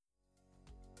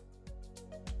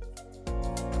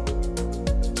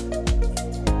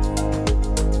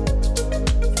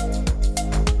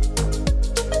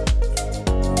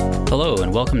Hello,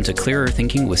 and welcome to Clearer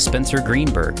Thinking with Spencer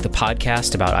Greenberg, the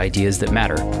podcast about ideas that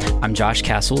matter. I'm Josh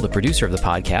Castle, the producer of the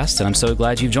podcast, and I'm so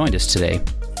glad you've joined us today.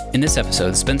 In this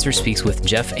episode, Spencer speaks with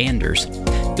Jeff Anders.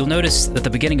 You'll notice that the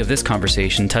beginning of this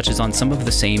conversation touches on some of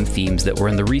the same themes that were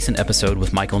in the recent episode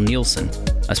with Michael Nielsen,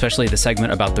 especially the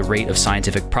segment about the rate of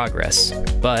scientific progress.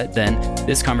 But then,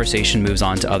 this conversation moves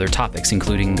on to other topics,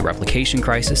 including the replication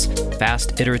crisis,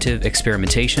 fast iterative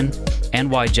experimentation, and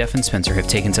why Jeff and Spencer have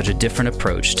taken such a different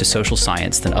approach to social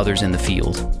science than others in the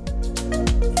field.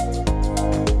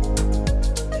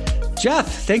 Jeff,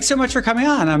 thanks so much for coming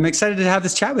on. I'm excited to have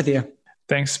this chat with you.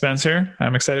 Thanks, Spencer.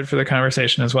 I'm excited for the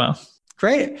conversation as well.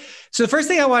 Great. So the first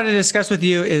thing I wanted to discuss with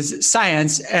you is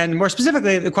science. And more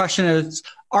specifically, the question is,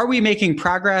 are we making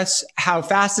progress? How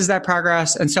fast is that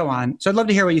progress? And so on. So I'd love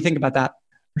to hear what you think about that.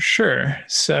 Sure.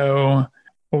 So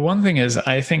one thing is,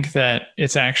 I think that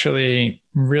it's actually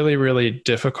really, really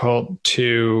difficult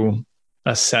to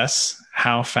assess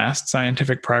how fast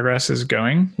scientific progress is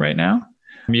going right now.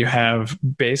 You have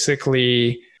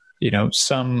basically,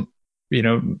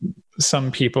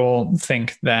 some people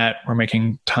think that we're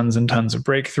making tons and tons of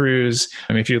breakthroughs.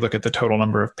 I mean, if you look at the total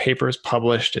number of papers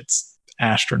published, it's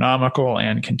astronomical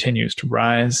and continues to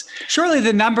rise. Surely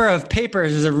the number of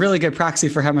papers is a really good proxy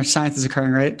for how much science is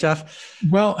occurring, right, Jeff?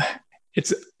 Well,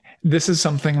 this is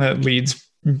something that leads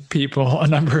a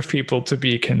number of people to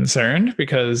be concerned,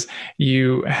 because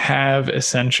you have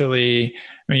essentially,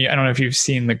 I don't know if you've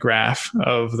seen the graph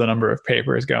of the number of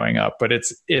papers going up, but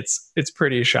it's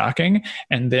pretty shocking.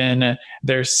 And then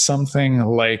there's something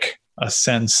like a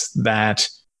sense that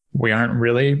we aren't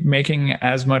really making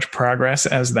as much progress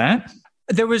as that.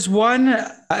 There was one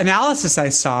analysis I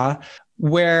saw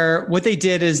where what they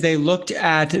did is they looked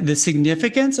at the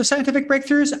significance of scientific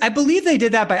breakthroughs. I believe they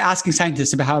did that by asking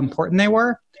scientists about how important they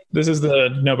were. This is the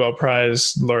Nobel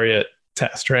Prize laureate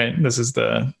test, right? This is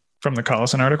from the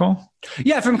Collison article?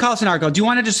 Yeah, from Collison article. Do you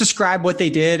want to just describe what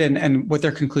they did and what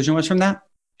their conclusion was from that?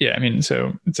 Yeah,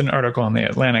 so it's an article on The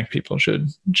Atlantic. People should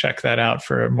check that out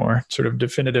for a more sort of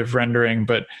definitive rendering.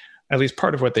 But at least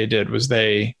part of what they did was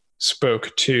they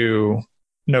spoke to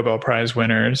Nobel Prize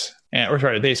winners,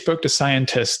 they spoke to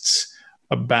scientists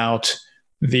about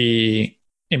the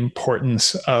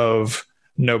importance of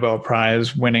Nobel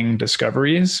Prize winning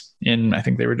discoveries I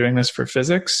think they were doing this for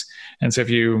physics. And so if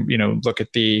you look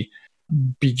at the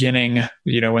beginning,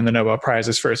 when the Nobel Prize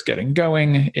is first getting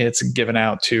going, it's given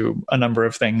out to a number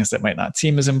of things that might not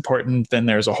seem as important. Then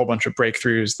there's a whole bunch of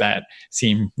breakthroughs that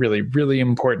seem really, really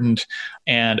important.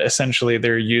 And essentially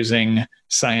they're using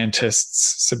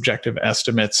scientists' subjective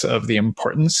estimates of the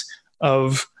importance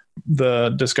of the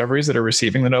discoveries that are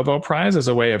receiving the Nobel Prize as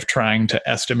a way of trying to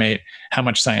estimate how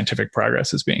much scientific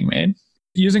progress is being made.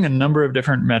 Using a number of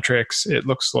different metrics, it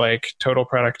looks like total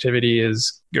productivity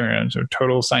so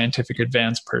total scientific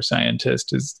advance per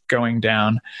scientist is going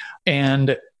down.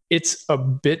 And it's a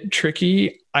bit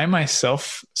tricky. I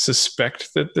myself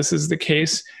suspect that this is the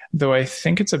case, though I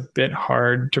think it's a bit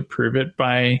hard to prove it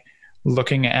by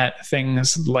looking at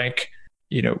things like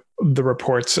the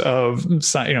reports of,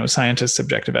 scientists'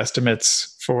 subjective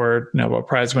estimates for Nobel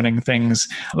Prize winning things.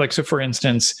 So for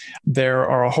instance, there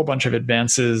are a whole bunch of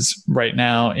advances right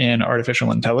now in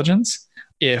artificial intelligence.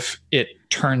 If it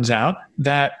turns out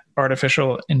that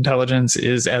artificial intelligence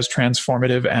is as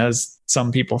transformative as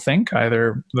some people think,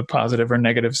 either the positive or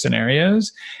negative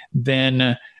scenarios,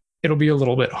 then it'll be a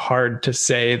little bit hard to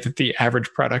say that the average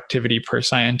productivity per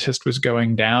scientist was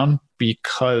going down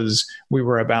because we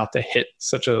were about to hit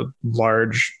such a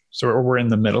large, or we're in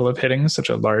the middle of hitting such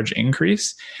a large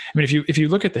increase. If you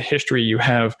look at the history, you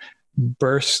have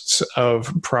bursts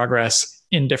of progress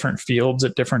in different fields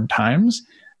at different times.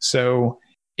 So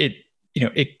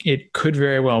it could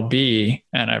very well be,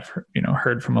 and I've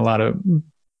heard from a lot of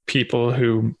people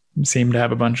who seem to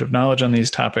have a bunch of knowledge on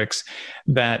these topics,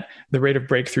 that the rate of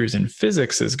breakthroughs in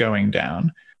physics is going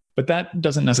down, but that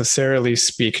doesn't necessarily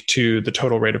speak to the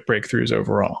total rate of breakthroughs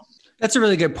overall. That's a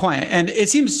really good point. And it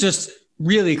seems just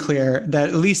really clear that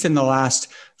at least in the last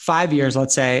 5 years,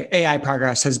 let's say, AI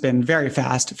progress has been very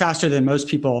fast, faster than most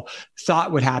people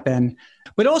thought would happen.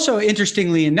 But also,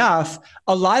 interestingly enough,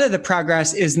 a lot of the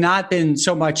progress has not been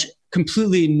so much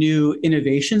completely new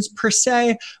innovations per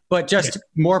se, but just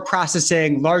more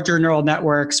processing, larger neural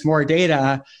networks, more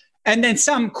data, and then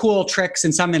some cool tricks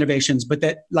and some innovations. But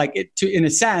that, in a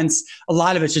sense, a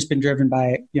lot of it's just been driven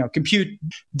by compute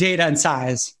data and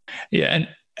size. Yeah,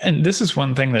 and this is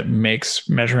one thing that makes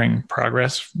measuring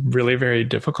progress really very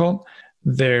difficult.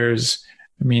 I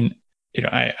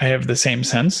have the same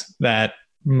sense that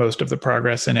most of the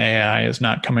progress in AI is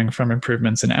not coming from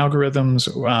improvements in algorithms.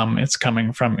 It's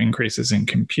coming from increases in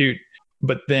compute.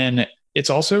 But then it's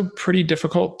also pretty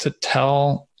difficult to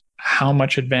tell how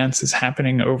much advance is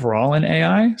happening overall in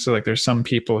AI. So like there's some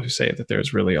people who say that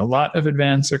there's really a lot of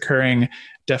advance occurring.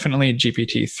 Definitely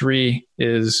GPT-3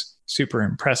 is super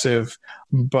impressive,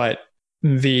 but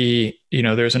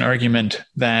there's an argument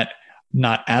that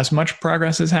not as much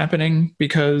progress is happening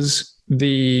because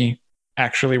we're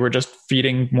just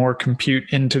feeding more compute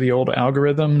into the old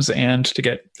algorithms, and to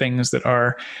get things that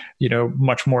are,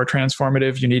 much more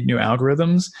transformative, you need new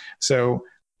algorithms. So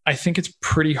I think it's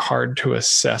pretty hard to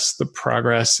assess the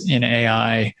progress in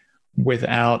AI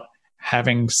without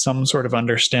having some sort of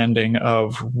understanding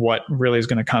of what really is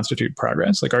going to constitute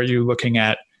progress. Like, are you looking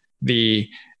at the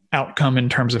outcome in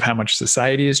terms of how much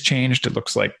society has changed? It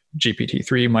looks like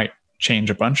GPT-3 might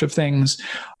change a bunch of things.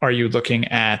 Are you looking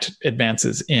at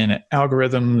advances in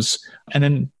algorithms? And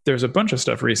then there's a bunch of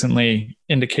stuff recently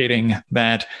indicating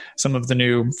that some of the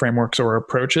new frameworks or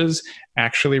approaches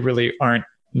actually really aren't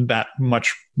that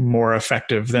much more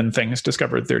effective than things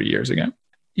discovered 30 years ago.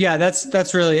 Yeah,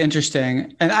 that's really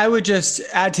interesting. And I would just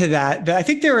add to that I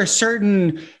think there are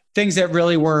certain things that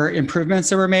really were improvements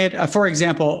that were made. For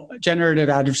example, generative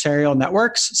adversarial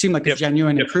networks seemed like a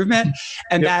genuine improvement.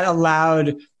 And that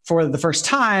allowed, for the first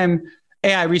time,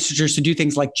 AI researchers to do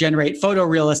things like generate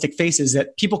photorealistic faces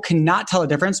that people cannot tell a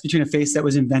difference between a face that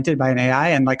was invented by an AI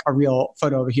and like a real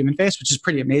photo of a human face, which is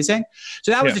pretty amazing.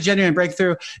 So that was a genuine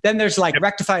breakthrough. Then there's like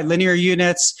rectified linear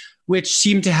units, which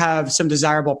seem to have some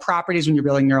desirable properties when you're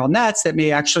building neural nets that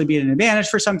may actually be an advantage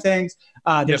for some things.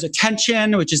 There's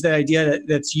attention, which is the idea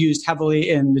that's used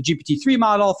heavily in the GPT-3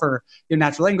 model for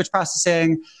natural language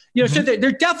processing. So there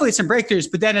are definitely some breakthroughs,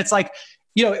 but then it's like,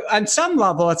 on some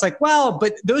level, it's like, well,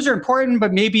 but those are important,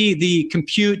 but maybe the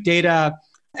compute data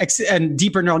and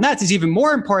deeper neural nets is even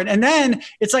more important. And then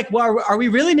it's like, well, are we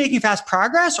really making fast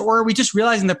progress, or are we just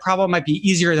realizing the problem might be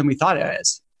easier than we thought it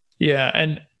is? Yeah,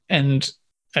 and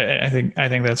I think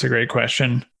that's a great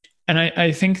question. And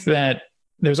I think that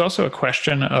there's also a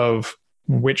question of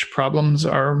which problems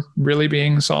are really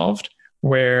being solved,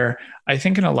 where I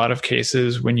think in a lot of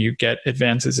cases, when you get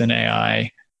advances in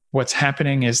AI, what's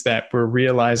happening is that we're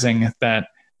realizing that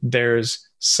there's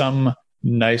some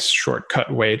nice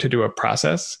shortcut way to do a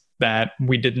process that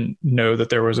we didn't know that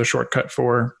there was a shortcut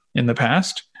for in the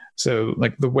past. So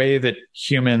like the way that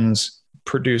humans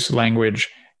produce language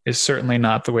is certainly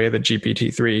not the way that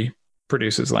GPT-3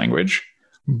 produces language,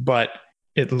 but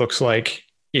it looks like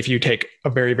if you take a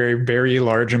very, very, very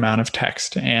large amount of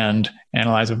text and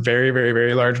analyze a very, very,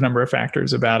 very large number of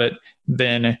factors about it,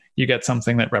 then you get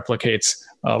something that replicates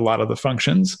a lot of the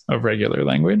functions of regular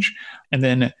language. And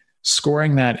then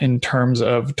scoring that in terms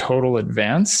of total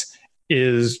advance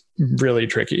is really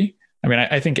tricky. I mean,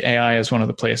 I think AI is one of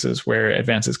the places where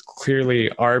advances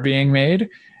clearly are being made.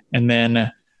 And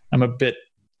then I'm a bit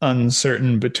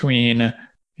uncertain between,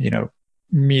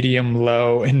 medium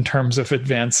low in terms of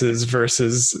advances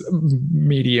versus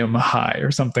medium high or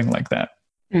something like that.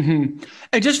 Mm-hmm.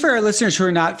 And just for our listeners who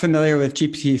are not familiar with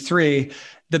GPT-3,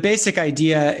 the basic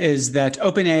idea is that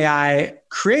OpenAI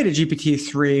created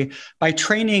GPT-3 by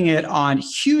training it on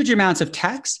huge amounts of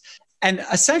text. And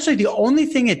essentially, the only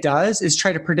thing it does is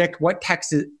try to predict what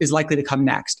text is likely to come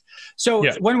next. So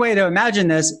one way to imagine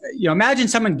this, imagine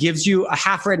someone gives you a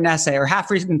half-written essay or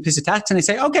half-written piece of text, and they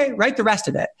say, okay, write the rest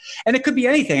of it. And it could be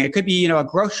anything. It could be, a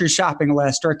grocery shopping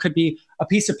list, or it could be a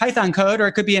piece of Python code, or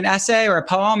it could be an essay or a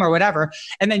poem or whatever.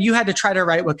 And then you had to try to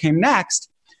write what came next.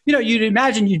 You'd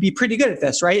imagine you'd be pretty good at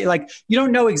this, right? Like, you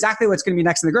don't know exactly what's going to be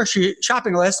next in the grocery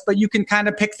shopping list, but you can kind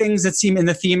of pick things that seem in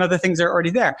the theme of the things that are already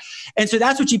there. And so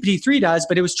that's what GPT-3 does,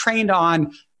 but it was trained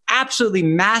on absolutely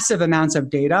massive amounts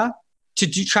of data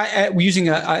to try using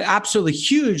an absolutely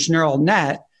huge neural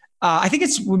net. I think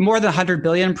it's more than 100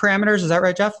 billion parameters. Is that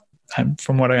right, Jeff?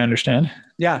 From what I understand.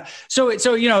 Yeah. So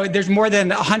there's more than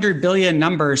 100 billion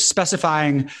numbers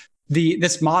specifying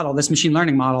this machine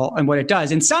learning model and what it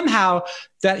does. And somehow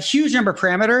that huge number of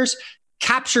parameters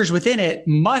captures within it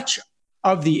much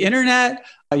of the internet,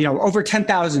 over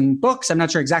 10,000 books. I'm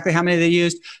not sure exactly how many they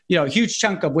used, a huge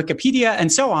chunk of Wikipedia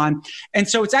and so on. And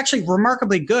so it's actually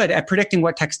remarkably good at predicting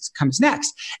what text comes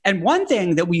next. And one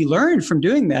thing that we learned from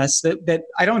doing this that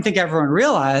I don't think everyone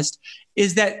realized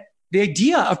is that the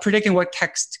idea of predicting what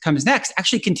text comes next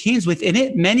actually contains within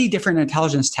it many different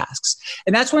intelligence tasks.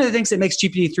 And that's one of the things that makes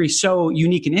GPT-3 so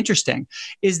unique and interesting,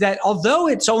 is that although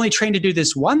it's only trained to do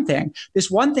this one thing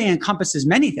encompasses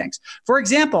many things. For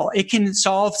example, it can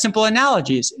solve simple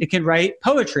analogies. It can write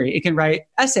poetry. It can write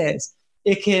essays.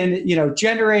 It can,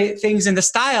 generate things in the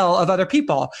style of other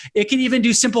people. It can even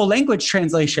do simple language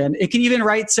translation. It can even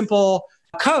write simple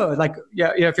code, like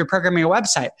if you're programming a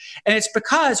website. And it's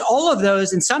because all of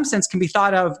those, in some sense, can be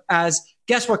thought of as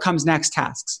guess what comes next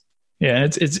tasks. Yeah,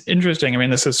 and it's interesting. I mean,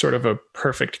 this is sort of a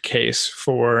perfect case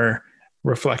for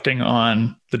reflecting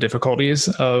on the difficulties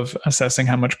of assessing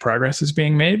how much progress is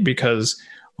being made, because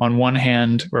on one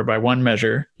hand, or by one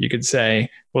measure, you could say,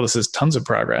 well, this is tons of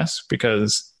progress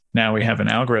because now we have an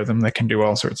algorithm that can do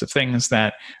all sorts of things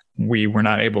that we were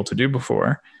not able to do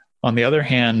before. On the other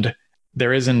hand,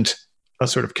 there isn't a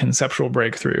sort of conceptual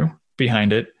breakthrough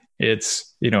behind it.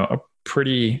 It's, a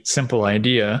pretty simple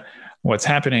idea. What's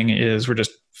happening is we're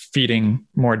just feeding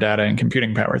more data and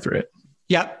computing power through it.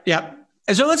 Yep.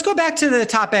 And so let's go back to the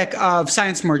topic of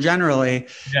science more generally.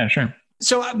 Yeah, sure.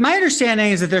 So my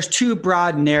understanding is that there's two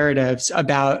broad narratives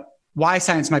about why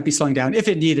science might be slowing down, if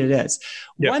indeed it is.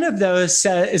 Yep. One of those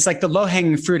is like the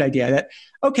low-hanging fruit idea that,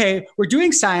 okay, we're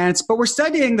doing science, but we're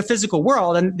studying the physical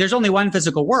world, and there's only one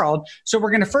physical world. So we're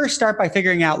going to first start by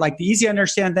figuring out like the easy to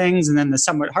understand things, and then the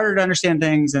somewhat harder to understand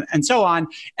things, and so on.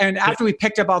 And after we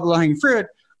picked up all the low-hanging fruit,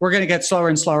 we're going to get slower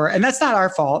and slower. And that's not our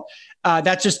fault.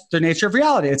 That's just the nature of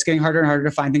reality. It's getting harder and harder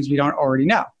to find things we don't already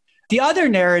know. The other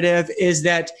narrative is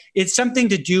that it's something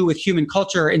to do with human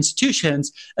culture or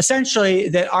institutions, essentially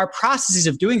that our processes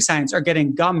of doing science are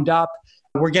getting gummed up.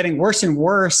 We're getting worse and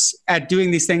worse at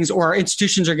doing these things, or our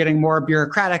institutions are getting more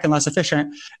bureaucratic and less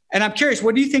efficient. And I'm curious,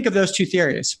 what do you think of those two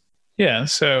theories? Yeah,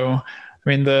 so I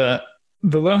mean, the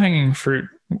low-hanging fruit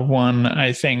one,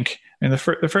 I think, and the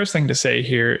first thing to say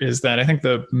here is that I think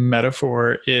the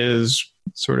metaphor is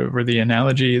sort of, or the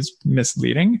analogy is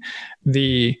misleading.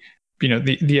 The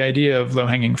idea of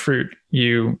low-hanging fruit,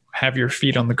 you have your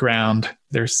feet on the ground,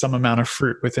 there's some amount of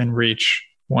fruit within reach.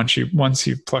 Once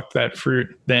you've plucked that fruit,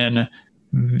 then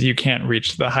you can't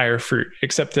reach the higher fruit.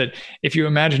 Except that if you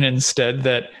imagine instead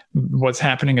that what's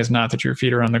happening is not that your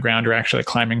feet are on the ground, you're actually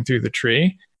climbing through the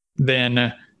tree,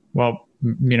 then, well,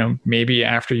 maybe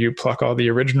after you pluck all the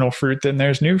original fruit, then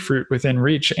there's new fruit within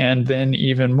reach, and then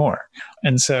even more.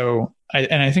 And so,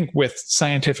 I think with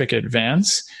scientific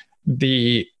advance,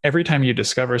 every time you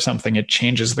discover something, it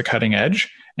changes the cutting edge.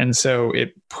 And so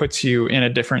it puts you in a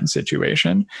different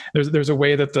situation. There's a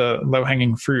way that the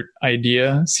low-hanging fruit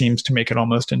idea seems to make it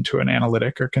almost into an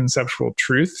analytic or conceptual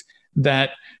truth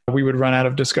that we would run out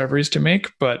of discoveries to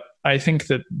make. But I think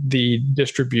that the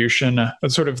distribution,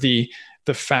 sort of the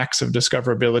facts of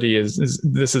discoverability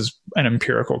this is an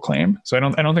empirical claim. So I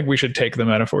don't think we should take the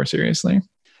metaphor seriously.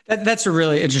 That's a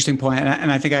really interesting point,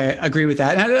 and I think I agree with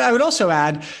that. And I would also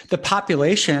add the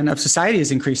population of society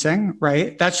is increasing,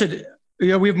 right? That should, we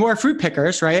have more fruit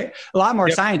pickers, right? A lot more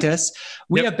scientists.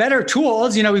 We have better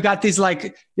tools. We've got these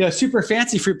super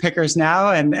fancy fruit pickers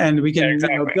now, and we can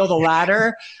build a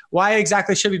ladder. Why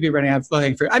exactly should we be running out of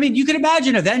low-hanging fruit? I mean, you can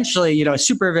imagine eventually, a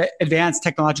super advanced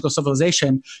technological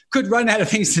civilization could run out of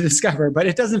things to discover, but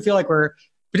it doesn't feel like we're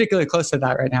particularly close to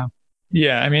that right now.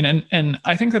 Yeah, I mean, and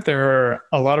I think that there are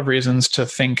a lot of reasons to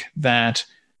think that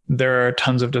there are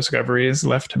tons of discoveries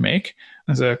left to make.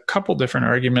 There's a couple different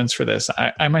arguments for this.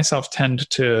 I myself tend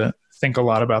to think a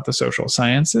lot about the social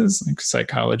sciences, like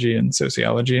psychology and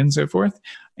sociology and so forth.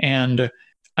 And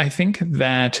I think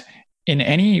that in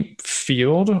any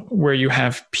field where you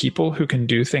have people who can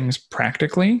do things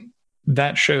practically,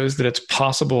 that shows that it's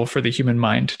possible for the human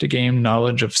mind to gain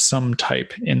knowledge of some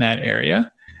type in that area.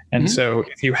 And so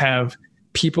if you have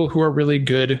people who are really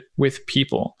good with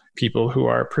people who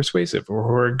are persuasive or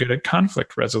who are good at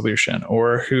conflict resolution,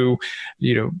 or who,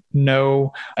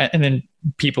 know, and then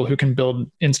people who can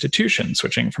build institutions,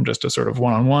 switching from just a sort of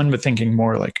one-on-one, but thinking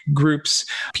more like groups,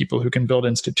 people who can build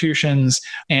institutions.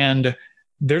 And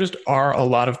there just are a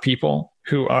lot of people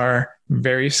who are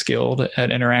very skilled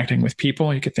at interacting with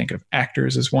people. You could think of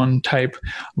actors as one type,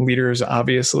 leaders,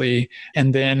 obviously.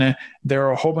 And then there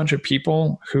are a whole bunch of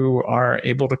people who are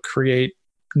able to create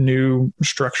new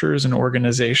structures and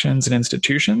organizations and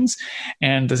institutions.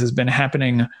 And this has been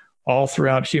happening all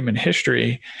throughout human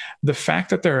history. The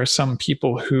fact that there are some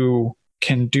people who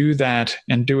can do that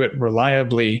and do it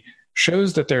reliably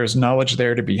shows that there's knowledge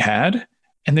there to be had.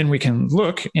 And then we can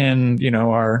look in,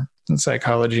 our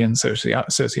psychology and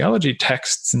sociology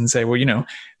texts and say, well,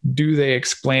 do they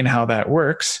explain how that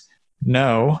works?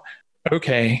 No.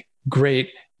 Okay, great.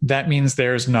 That means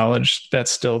there's knowledge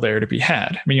that's still there to be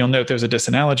had. I mean, you'll note there's a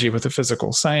disanalogy with the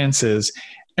physical sciences.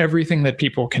 Everything that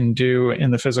people can do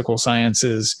in the physical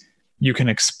sciences, you can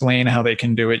explain how they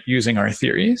can do it using our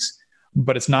theories.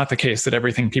 But it's not the case that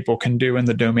everything people can do in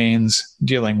the domains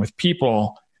dealing with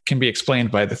people can be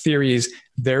explained by the theories.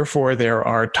 Therefore, there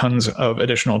are tons of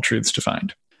additional truths to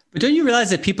find. But don't you realize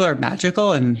that people are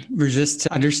magical and resist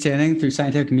understanding through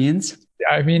scientific means?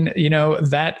 I mean,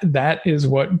 that is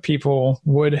what people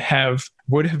would have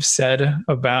said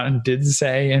about, and did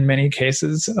say in many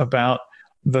cases, about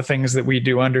the things that we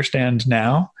do understand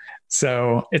now.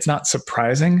 So it's not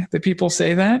surprising that people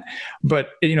say that,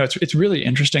 but it's really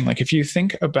interesting. Like, if you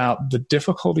think about the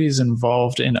difficulties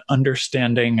involved in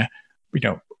understanding,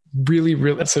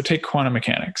 really, so take quantum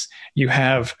mechanics. You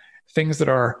have things that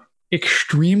are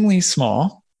extremely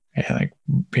small, like,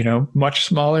 much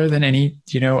smaller than any,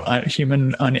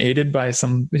 human unaided by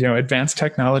some, advanced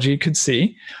technology could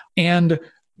see. And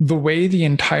the way the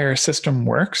entire system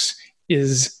works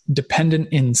is dependent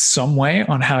in some way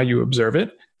on how you observe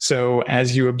it. So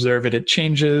as you observe it, it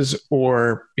changes,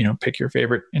 or, pick your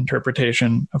favorite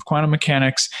interpretation of quantum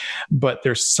mechanics, but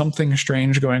there's something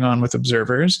strange going on with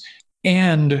observers.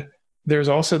 And there's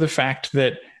also the fact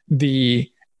that the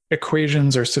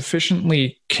equations are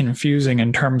sufficiently confusing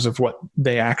in terms of what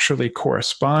they actually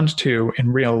correspond to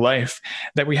in real life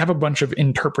that we have a bunch of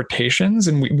interpretations,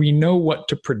 and we know what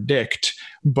to predict,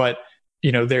 but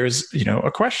there's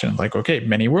a question like, okay,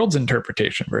 many worlds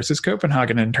interpretation versus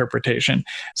Copenhagen interpretation.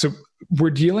 So we're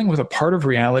dealing with a part of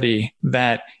reality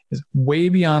that is way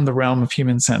beyond the realm of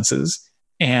human senses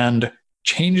and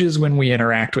changes when we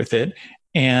interact with it,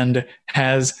 and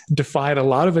has defied a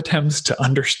lot of attempts to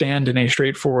understand in a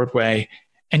straightforward way.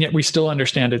 And yet we still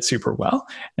understand it super well.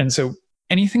 And so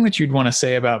anything that you'd want to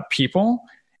say about people,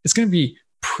 it's going to be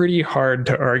pretty hard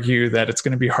to argue that it's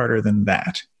going to be harder than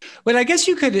that. But I guess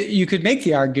you could make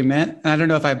the argument, and I don't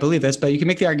know if I believe this, but you can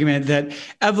make the argument that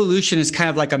evolution is kind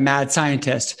of like a mad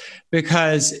scientist,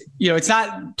 because it's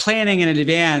not planning in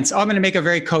advance. Oh, I'm going to make a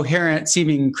very coherent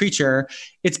seeming creature.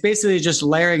 It's basically just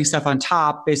layering stuff on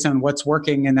top based on what's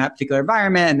working in that particular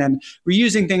environment, and then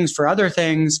reusing things for other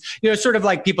things. Sort of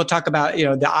like people talk about,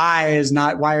 the eye is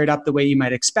not wired up the way you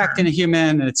might expect in a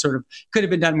human, and it sort of could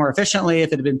have been done more efficiently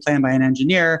if it had been planned by an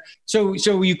engineer. So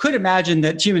you could imagine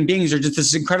that human beings are just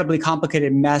this incredibly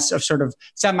complicated mess of sort of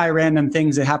semi-random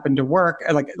things that happen to work,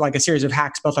 like a series of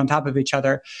hacks built on top of each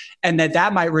other, and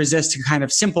that might resist a kind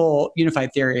of simple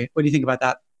unified theory. What do you think about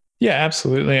that? Yeah,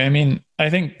 absolutely. I mean, I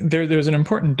think there's an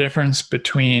important difference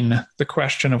between the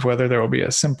question of whether there will be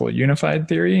a simple unified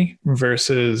theory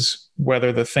versus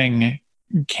whether the thing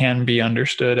can be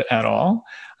understood at all.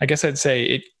 I guess I'd say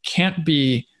it can't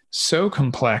be so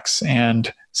complex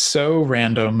and so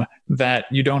random that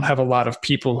you don't have a lot of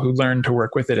people who learn to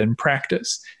work with it in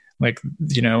practice. Like,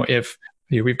 if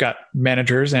we've got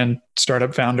managers and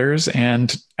startup founders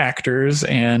and actors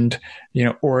and,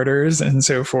 orators and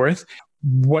so forth,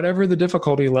 whatever the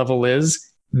difficulty level is,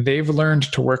 they've learned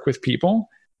to work with people.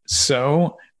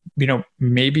 So,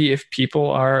 maybe if people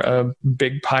are a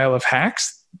big pile of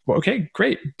hacks, okay,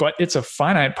 great. But it's a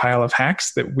finite pile of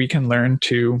hacks that we can learn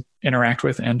to interact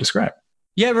with and describe.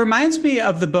 Yeah, it reminds me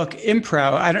of the book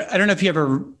Impro. I don't know if you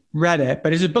ever read it,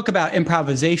 but it's a book about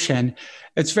improvisation.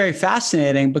 It's very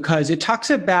fascinating because it talks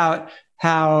about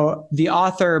how the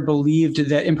author believed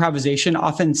that improvisation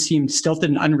often seemed stilted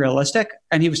and unrealistic,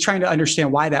 and he was trying to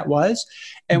understand why that was.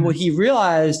 And what he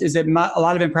realized is that a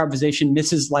lot of improvisation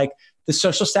misses like the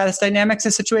social status dynamics in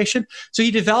a situation. So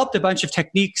he developed a bunch of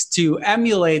techniques to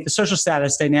emulate the social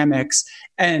status dynamics,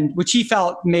 and which he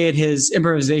felt made his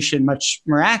improvisation much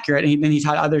more accurate. And then he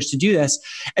taught others to do this.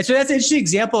 And so that's an interesting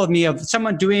example of me of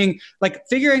someone doing, like,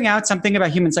 figuring out something about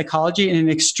human psychology in an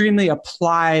extremely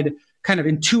applied kind of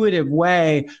intuitive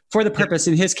way for the purpose,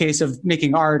 in his case, of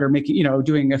making art or making,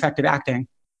 doing effective acting.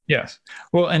 Yes.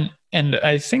 Well, and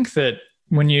I think that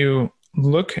when you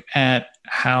look at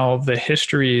how the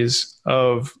histories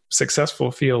of successful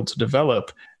fields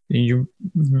develop, you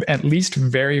at least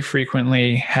very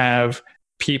frequently have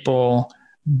people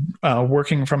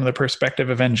working from the perspective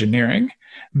of engineering.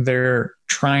 They're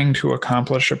trying to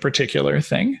accomplish a particular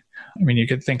thing. I mean, you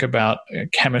could think about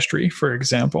chemistry, for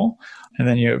example, and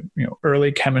then you have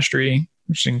early chemistry,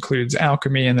 which includes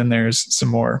alchemy, and then there's some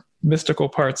more mystical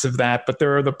parts of that. But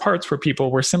there are the parts where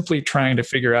people were simply trying to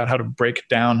figure out how to break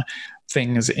down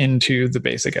things into the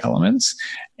basic elements.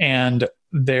 And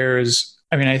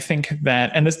I think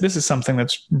that, and this is something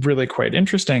that's really quite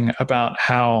interesting about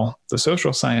how the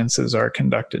social sciences are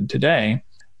conducted today.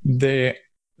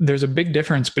 There's a big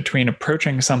difference between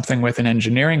approaching something with an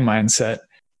engineering mindset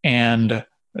and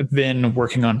then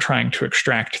working on trying to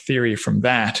extract theory from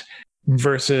that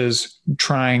versus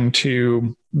trying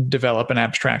to develop an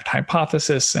abstract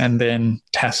hypothesis and then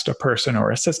test a person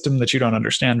or a system that you don't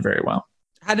understand very well.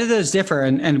 How do those differ,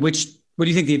 and what do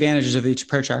you think the advantages of each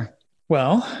approach are?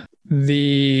 Well,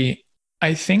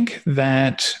 I think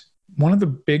that one of the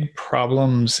big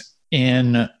problems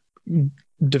in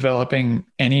developing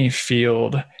any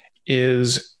field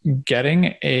is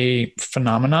getting a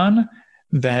phenomenon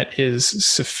that is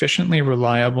sufficiently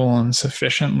reliable and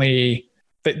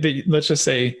let's just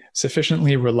say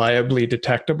sufficiently reliably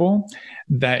detectable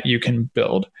that you can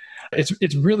build.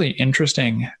 It's really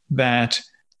interesting that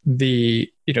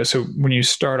so when you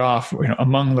start off,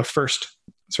 among the first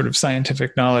sort of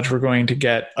scientific knowledge, we're going to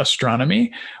get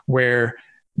astronomy, where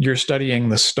you're studying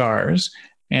the stars,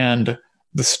 and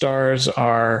the stars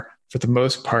are, for the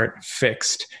most part,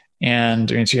 fixed. And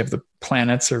so you have the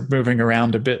planets are moving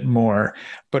around a bit more,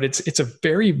 but it's a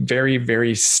very, very,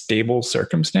 very stable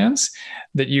circumstance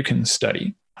that you can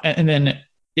study. And then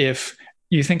if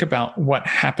you think about what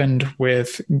happened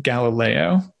with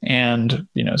Galileo, and,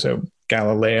 so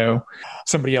Galileo,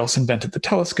 somebody else invented the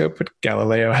telescope, but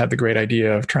Galileo had the great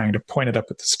idea of trying to point it up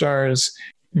at the stars.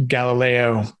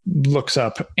 Galileo looks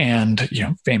up and,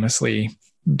 famously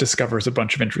discovers a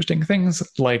bunch of interesting things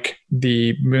like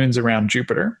the moons around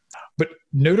Jupiter. But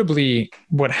notably,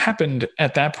 what happened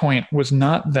at that point was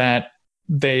not that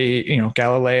they,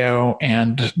 Galileo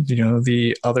and,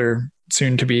 the other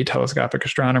soon-to-be telescopic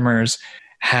astronomers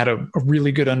had a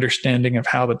really good understanding of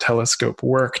how the telescope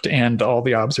worked and all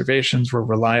the observations were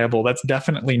reliable. That's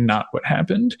definitely not what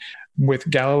happened. With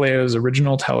Galileo's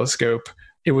original telescope,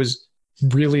 it was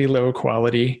really low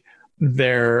quality.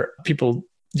 Other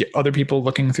people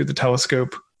looking through the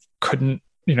telescope couldn't,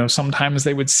 sometimes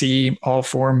they would see all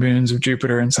 4 moons of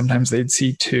Jupiter, and sometimes they'd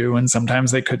see 2, and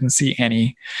sometimes they couldn't see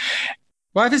any.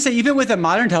 Well, I have to say, even with a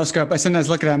modern telescope, I sometimes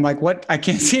look at it, I'm like, what? I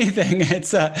can't see anything.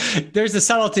 It's there's a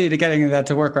subtlety to getting that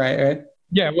to work right?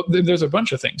 Yeah, well, there's a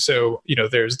bunch of things. So,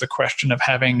 there's the question of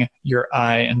having your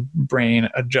eye and brain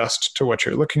adjust to what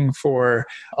you're looking for.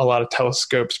 A lot of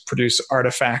telescopes produce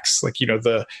artifacts, like,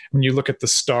 when you look at the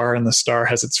star and the star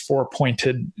has its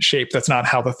 4-pointed shape, that's not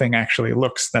how the thing actually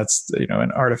looks. That's,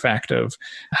 an artifact of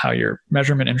how your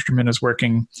measurement instrument is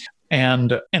working.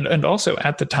 And also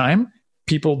at the time,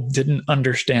 people didn't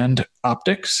understand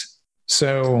optics.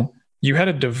 So you had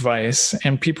a device,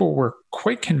 and people were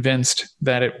quite convinced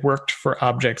that it worked for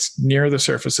objects near the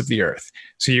surface of the Earth.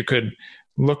 So you could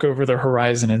look over the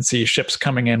horizon and see ships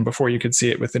coming in before you could see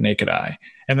it with the naked eye.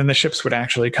 And then the ships would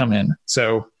actually come in.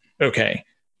 So, okay,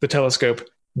 the telescope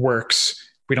works.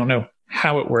 We don't know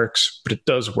how it works, but it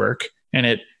does work. And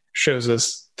it shows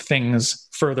us things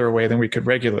further away than we could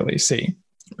regularly see.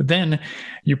 But then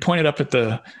you point it up at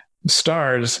the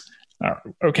stars.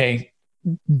 Okay,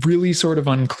 really sort of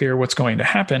unclear what's going to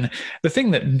happen. The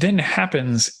thing that then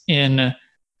happens in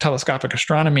telescopic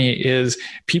astronomy is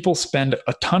people spend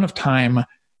a ton of time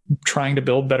trying to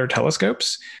build better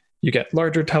telescopes. You get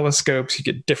larger telescopes, you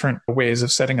get different ways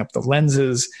of setting up the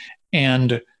lenses,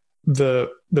 and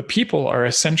the people are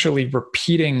essentially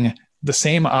repeating the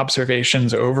same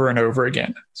observations over and over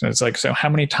again. So it's like, so how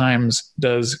many times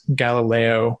does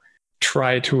Galileo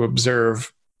try to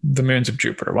observe the moons of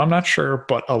Jupiter? Well, I'm not sure,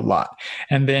 but a lot.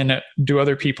 And then do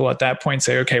other people at that point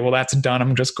say, okay, well, that's done,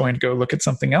 I'm just going to go look at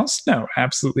something else? No,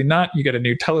 absolutely not. You get a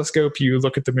new telescope, you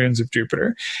look at the moons of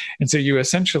Jupiter. And so you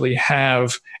essentially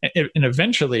have, and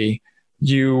eventually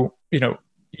you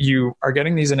are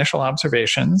getting these initial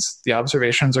observations. The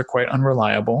observations are quite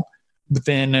unreliable, but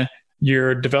then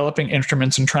you're developing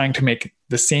instruments and trying to make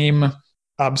the same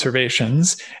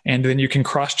observations, and then you can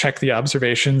cross-check the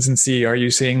observations and see, are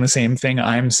you seeing the same thing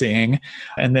I'm seeing?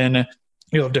 And then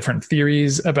you'll have different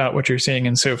theories about what you're seeing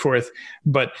and so forth.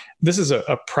 But this is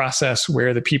a process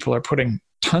where the people are putting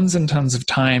tons and tons of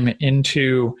time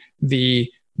into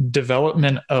the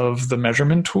development of the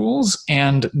measurement tools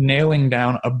and nailing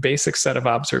down a basic set of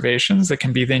observations that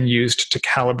can be then used to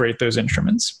calibrate those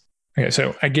instruments. Okay,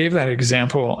 so I gave that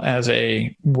example as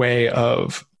a way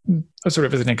of sort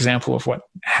of as an example of what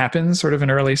happens sort of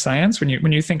in early science. When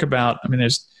you think about,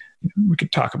 we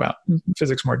could talk about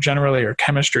physics more generally or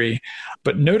chemistry,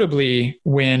 but notably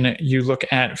when you look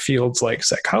at fields like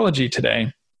psychology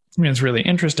today, it's really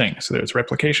interesting. So there's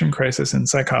replication crisis in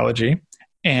psychology.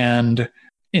 And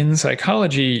in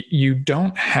psychology, you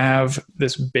don't have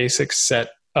this basic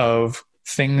set of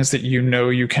things that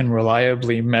you can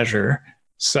reliably measure,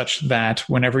 such that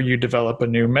whenever you develop a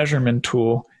new measurement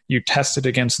tool, you test it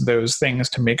against those things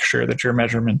to make sure that your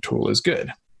measurement tool is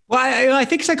good. Well, I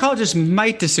think psychologists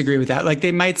might disagree with that. Like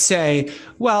they might say,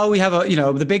 well, we have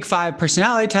the Big 5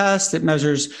 personality test that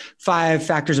measures 5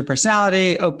 factors of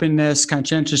personality: openness,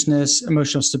 conscientiousness,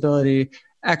 emotional stability,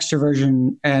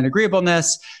 extroversion, and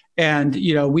agreeableness. And,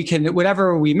 we can,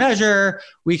 whatever we measure,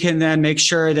 we can then make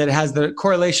sure that it has the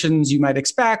correlations you might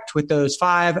expect with those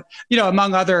 5,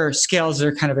 among other scales that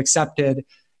are kind of accepted.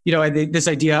 This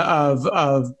idea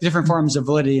of different forms of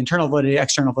validity, internal validity,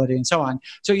 external validity, and so on.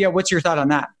 So, what's your thought on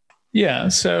that? Yeah.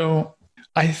 So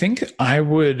I think I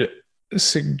would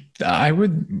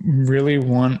really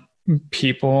want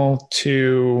people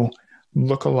to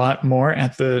look a lot more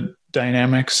at the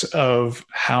dynamics of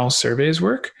how surveys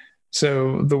work.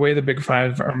 So the way the Big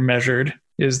Five are measured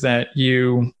is that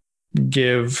you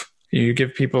give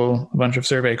people a bunch of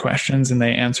survey questions and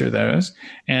they answer those.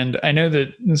 And I know that,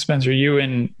 Spencer, you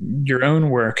in your own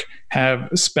work have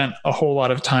spent a whole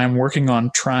lot of time working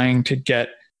on trying to get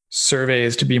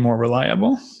surveys to be more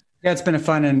reliable. Yeah, it's been a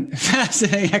fun and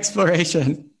fascinating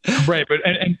exploration. Right, but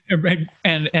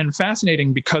and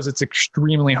fascinating because it's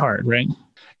extremely hard, right?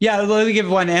 Yeah, let me give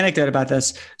one anecdote about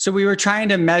this. So we were trying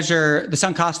to measure the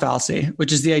sunk cost fallacy,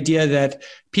 which is the idea that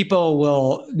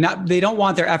people they don't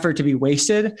want their effort to be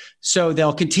wasted. So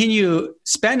they'll continue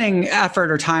spending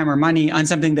effort or time or money on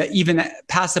something that even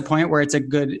past the point where it's a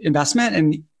good investment,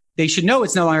 and they should know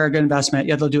it's no longer a good investment,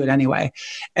 yet they'll do it anyway.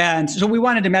 And so we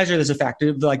wanted to measure this effect.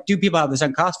 Like, do people have the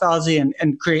sunk cost fallacy,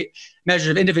 and create measures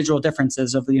of individual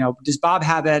differences of, does Bob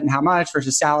have it and how much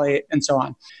versus Sally and so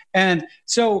on. And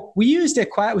so we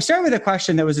started with a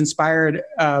question that was inspired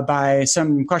by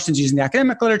some questions using the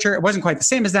academic literature. It wasn't quite the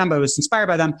same as them, but it was inspired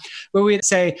by them. Where we'd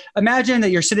say, imagine that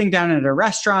you're sitting down at a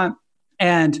restaurant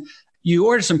and you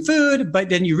order some food, but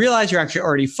then you realize you're actually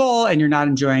already full and you're not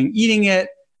enjoying eating it.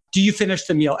 Do you finish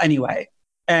the meal anyway?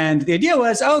 And the idea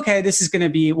was, okay, this is going to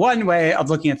be one way of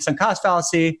looking at the sunk cost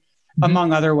fallacy,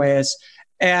 among other ways.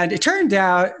 And it turned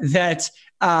out that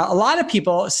a lot of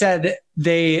people said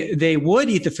they would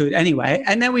eat the food anyway.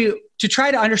 And then to try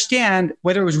to understand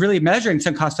whether it was really measuring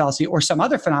sunk cost fallacy or some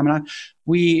other phenomenon,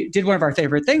 we did one of our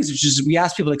favorite things, which is we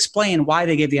asked people to explain why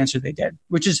they gave the answer they did,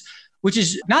 which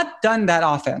is not done that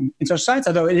often in social science,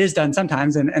 although it is done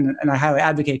sometimes, and I highly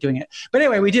advocate doing it. But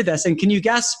anyway, we did this. And can you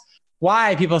guess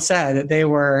why people said that they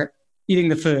were eating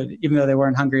the food, even though they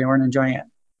weren't hungry and weren't enjoying it?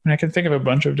 I can think of a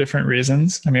bunch of different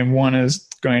reasons. I mean, one is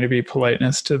going to be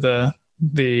politeness to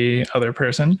the other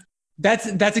person. That's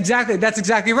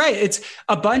exactly right. It's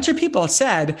a bunch of people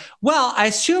said, well, I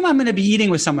assume I'm going to be eating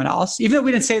with someone else, even though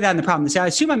we didn't say that in the problem. They say, I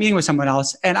assume I'm eating with someone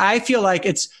else, and I feel like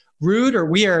it's rude or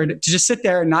weird to just sit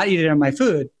there and not eat it on my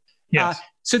food. Yes.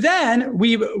 So then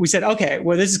we said, okay,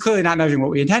 well, this is clearly not measuring what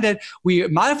we intended. We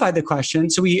modified the question.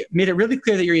 So we made it really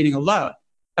clear that you're eating alone.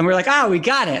 And we're like, we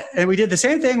got it. And we did the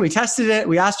same thing. We tested it.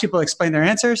 We asked people to explain their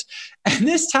answers. And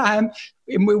this time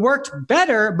it worked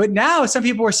better. But now some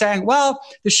people were saying, well,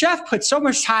 the chef put so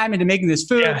much time into making this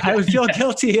food. I would feel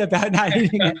guilty about not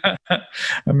eating it.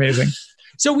 Amazing.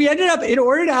 So we ended up, in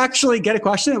order to actually get a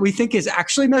question that we think is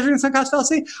actually measuring sunk cost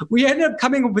fallacy, we ended up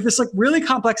coming up with this really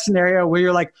complex scenario where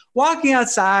you're walking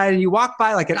outside and you walk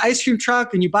by an ice cream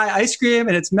truck and you buy ice cream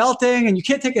and it's melting and you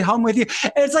can't take it home with you.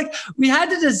 And it's we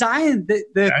had to design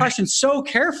the question so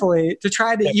carefully to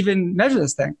try to even measure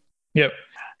this thing. Yep.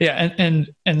 Yeah.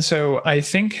 And so I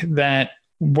think that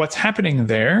what's happening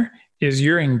there is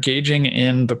you're engaging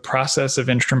in the process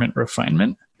of instrument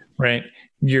refinement, right?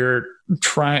 You're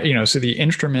trying, so the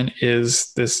instrument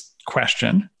is this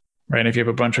question, right? If you have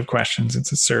a bunch of questions,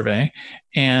 it's a survey,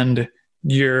 and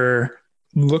you're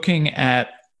looking at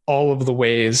all of the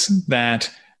ways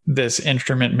that this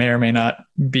instrument may or may not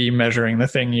be measuring the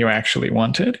thing you actually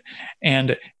wanted.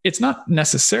 And it's not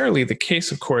necessarily the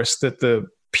case, of course, that the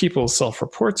people's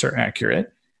self-reports are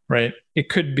accurate, right? It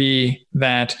could be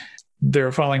that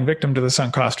they're falling victim to the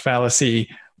sunk cost fallacy,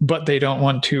 but they don't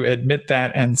want to admit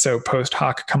that. And so post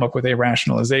hoc come up with a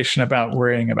rationalization about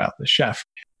worrying about the chef.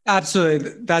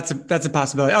 Absolutely. That's a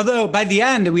possibility. Although by the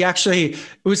end, it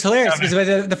was hilarious because by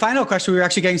the final question, we were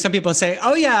actually getting some people say,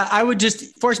 oh yeah, I would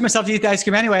just force myself to eat the ice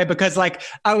cream anyway, because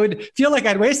I would feel like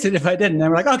I'd wasted it if I didn't. And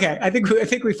we're like, okay, I think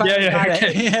we finally got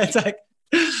it. Yeah, it's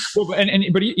well, but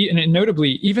notably,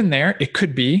 even there, it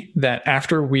could be that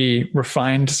after we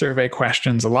refined survey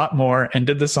questions a lot more and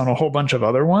did this on a whole bunch of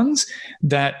other ones,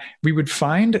 that we would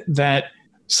find that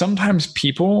sometimes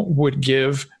people would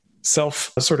give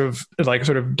sort of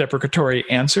deprecatory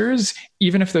answers,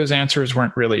 even if those answers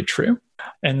weren't really true.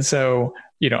 And so,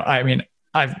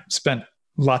 I've spent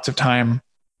lots of time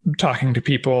talking to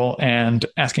people and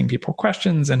asking people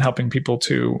questions and helping people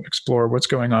to explore what's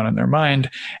going on in their mind.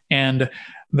 And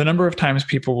the number of times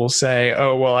people will say,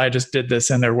 oh, well, I just did this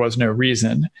and there was no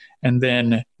reason. And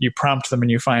then you prompt them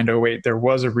and you find, oh, wait, there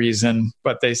was a reason,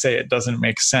 but they say it doesn't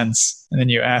make sense. And then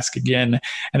you ask again.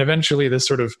 And eventually this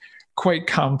sort of quite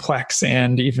complex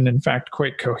and even, in fact,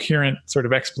 quite coherent sort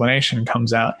of explanation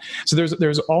comes out. So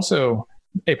there's also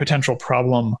a potential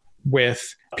problem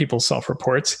with people's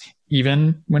self-reports,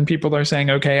 even when people are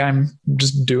saying, okay, I'm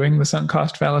just doing the sunk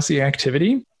cost fallacy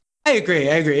activity. I agree.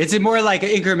 It's more like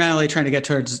incrementally trying to get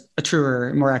towards a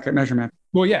truer, more accurate measurement.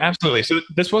 Well, yeah, absolutely. So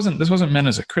this wasn't meant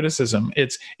as a criticism.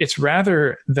 It's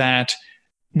rather that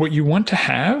what you want to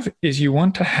have is you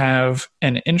want to have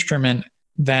an instrument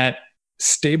that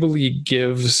stably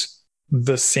gives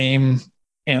the same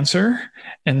answer.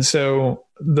 And so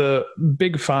the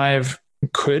Big Five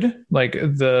could, like,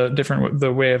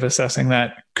 the way of assessing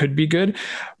that could be good.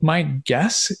 My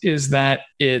guess is that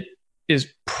it is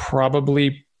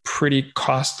probably pretty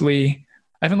costly.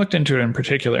 I haven't looked into it in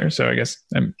particular, so I guess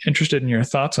I'm interested in your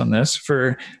thoughts on this.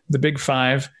 For the Big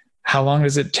Five, how long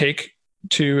does it take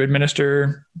to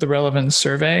administer the relevance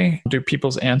survey? Do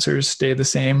people's answers stay the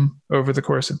same over the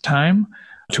course of time?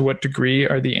 To what degree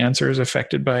are the answers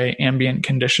affected by ambient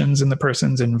conditions in the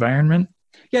person's environment?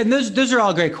 Yeah, and those are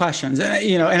all great questions.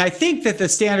 And I think that the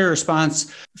standard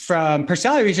response from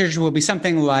personality researchers will be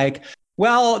something like,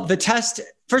 well, the test,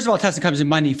 first of all, testing comes in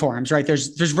many forms, right? There's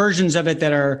versions of it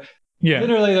that are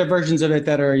literally, there are versions of it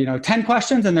that are, 10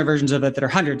 questions, and there are versions of it that are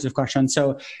hundreds of questions.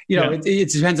 So,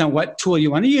 it depends on what tool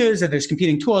you want to use, and there's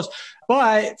competing tools.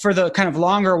 But for the kind of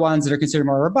longer ones that are considered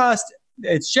more robust,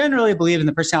 it's generally believed in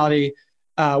the personality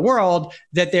world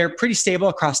that they're pretty stable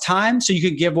across time. So you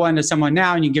could give one to someone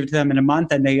now and you give it to them in a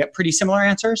month and they get pretty similar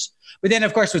answers. But then,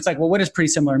 of course, it's like, well, what does pretty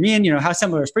similar mean? How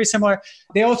similar is pretty similar?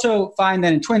 They also find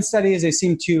that in twin studies, they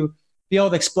seem to be able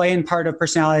to explain part of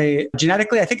personality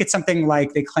genetically. I think it's something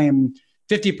like they claim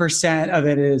 50% of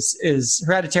it is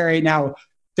hereditary. Now,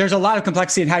 there's a lot of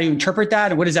complexity in how you interpret that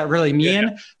and what does that really mean.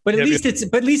 Yeah. But at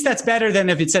least that's better than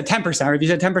if it said 10%. Or if you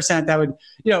said 10%, that would,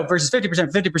 versus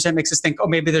 50%. 50% makes us think, oh,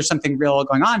 maybe there's something real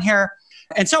going on here,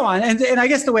 and so on. And I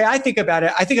guess the way I think about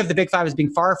it, I think of the Big Five as being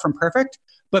far from perfect,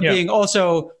 but being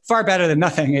also far better than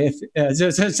nothing.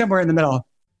 If somewhere in the middle.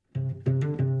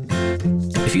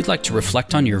 If you'd like to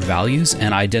reflect on your values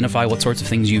and identify what sorts of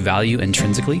things you value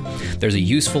intrinsically, there's a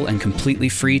useful and completely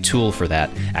free tool for that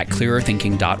at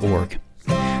clearerthinking.org.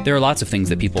 There are lots of things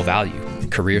that people value: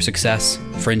 career success,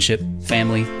 friendship,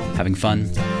 family, having fun.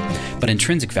 But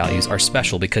intrinsic values are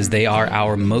special because they are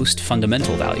our most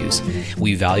fundamental values.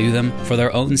 We value them for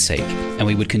their own sake, and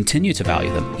we would continue to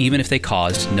value them even if they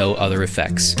caused no other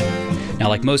effects. Now,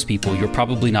 like most people, you're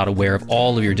probably not aware of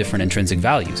all of your different intrinsic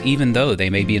values, even though they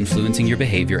may be influencing your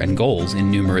behavior and goals in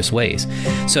numerous ways.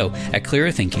 So, at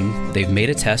Clearer Thinking, they've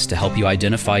made a test to help you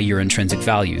identify your intrinsic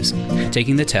values.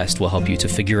 Taking the test will help you to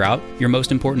figure out your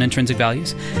most important intrinsic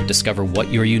values, discover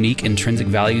what your unique intrinsic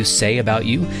values say about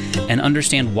you, and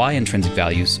understand why intrinsic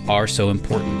values are so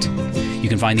important. You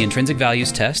can find the Intrinsic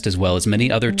Values Test as well as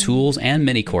many other tools and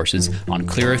mini courses on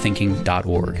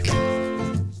clearerthinking.org.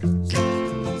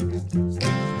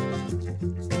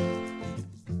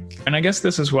 And I guess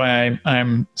this is why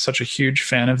I'm such a huge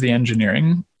fan of the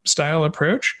engineering style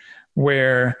approach,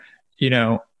 where,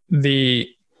 I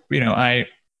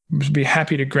would be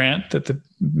happy to grant that the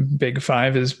Big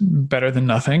Five is better than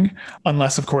nothing,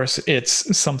 unless, of course,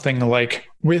 it's something like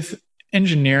with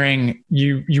engineering,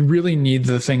 you really need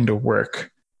the thing to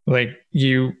work. Like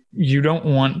you don't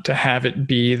want to have it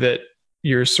be that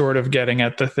you're sort of getting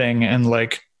at the thing and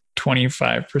like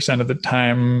 25% of the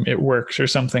time it works or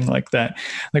something like that.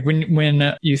 Like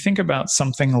when you think about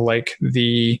something like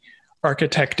the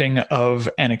architecting of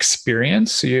an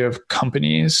experience, so you have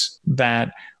companies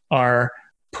that are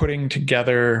putting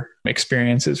together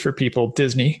experiences for people.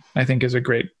 Disney, I think, is a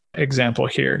great example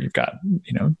here. You've got,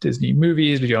 Disney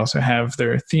movies, but you also have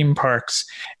their theme parks.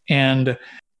 And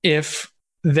if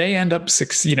they end up, so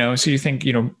you think,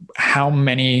 how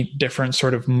many different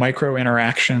sort of micro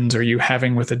interactions are you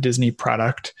having with a Disney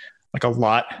product? Like a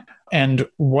lot. And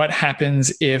what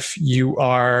happens if you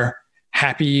are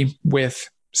happy with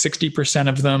 60%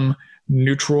 of them,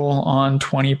 neutral on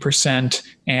 20%,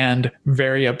 and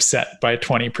very upset by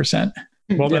 20%?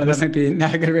 Well, that might be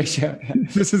not a good ratio.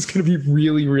 This is going to be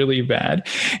really, really bad.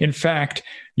 In fact,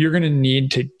 you're going to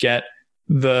need to get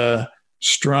the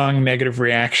strong negative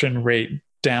reaction rate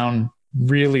down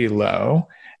really low.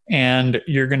 And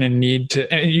you're going to need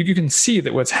to, and you can see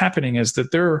that what's happening is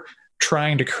that they're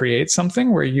trying to create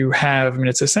something where you have,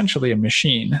 it's essentially a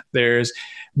machine. There's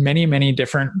many, many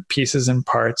different pieces and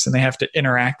parts, and they have to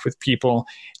interact with people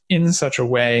in such a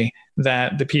way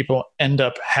that the people end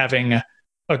up having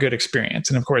a good experience.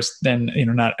 And of course, then,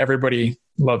 not everybody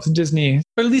loves Disney.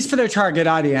 But at least for their target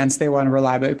audience, they want to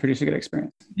reliably produce a good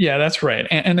experience. Yeah, that's right.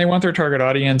 And they want their target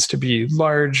audience to be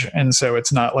large. And so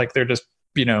it's not like they're just,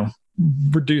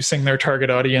 reducing their target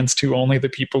audience to only the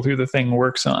people who the thing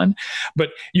works on.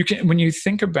 But when you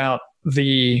think about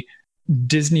the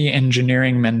Disney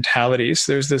engineering mentalities,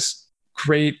 there's this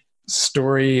great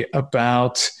story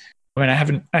about, I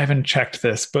haven't checked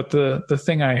this, but the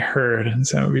thing I heard, and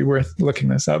so it'd be worth looking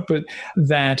this up, but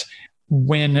that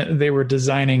when they were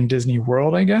designing Disney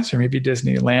World, I guess, or maybe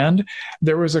Disneyland,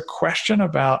 there was a question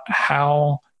about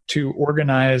how to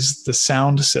organize the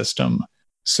sound system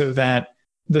so that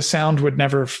the sound would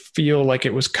never feel like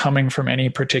it was coming from any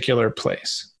particular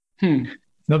place. Now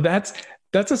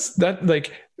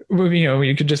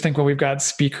you could just think, well, we've got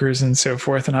speakers and so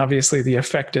forth, and obviously the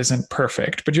effect isn't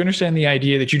perfect, but you understand the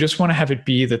idea that you just want to have it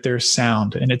be that there's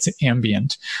sound and it's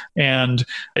ambient and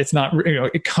it's not,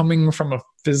 coming from a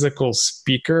physical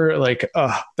speaker,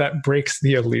 that breaks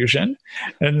the illusion.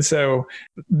 And so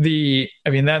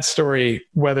that story,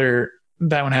 whether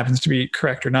that one happens to be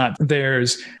correct or not,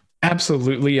 there's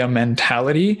absolutely a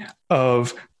mentality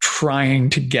of trying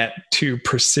to get to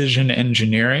precision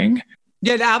engineering.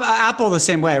 Yeah, Apple the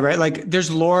same way, right? Like there's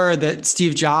lore that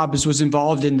Steve Jobs was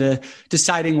involved in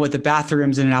deciding what the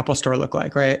bathrooms in an Apple store look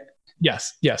like, right?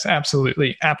 Yes,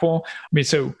 absolutely. Apple,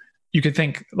 so you could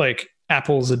think like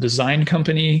Apple's a design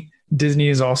company. Disney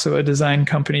is also a design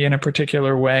company in a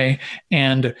particular way,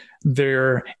 and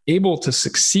they're able to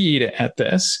succeed at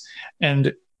this.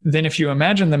 And then if you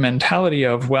imagine the mentality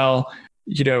of,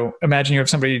 imagine you have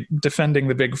somebody defending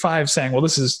the big five saying, well,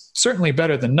 this is certainly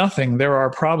better than nothing. There are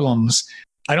problems.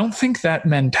 I don't think that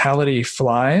mentality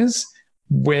flies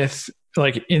with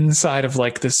inside of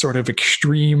this sort of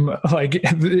extreme,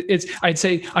 I'd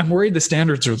say I'm worried the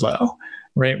standards are low,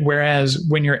 right? Whereas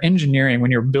when you're engineering,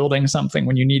 when you're building something,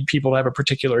 when you need people to have a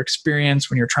particular experience,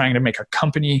 when you're trying to make a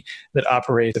company that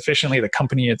operates efficiently, the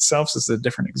company itself, this is a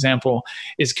different example,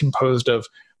 is composed of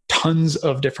tons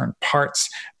of different parts.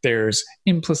 There's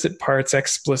implicit parts,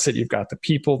 explicit. You've got the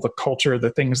people, the culture, the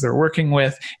things they're working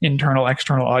with, internal,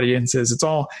 external audiences. It's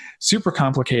all super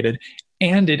complicated.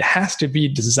 And it has to be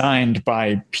designed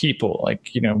by people.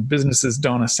 Businesses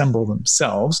don't assemble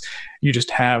themselves. You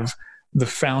just have the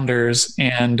founders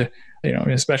and,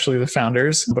 especially the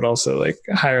founders, but also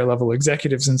higher level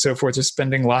executives and so forth, are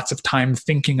spending lots of time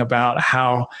thinking about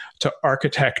how to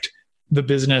architect the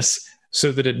business so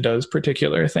that it does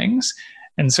particular things.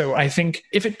 And so I think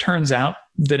if it turns out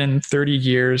that in 30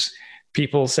 years,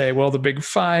 people say, well, the big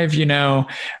five,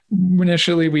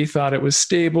 initially we thought it was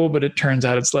stable, but it turns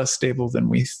out it's less stable than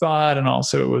we thought. And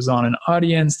also it was on an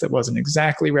audience that wasn't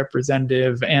exactly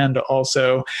representative. And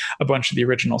also a bunch of the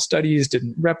original studies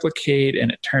didn't replicate. And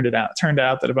it turned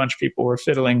out that a bunch of people were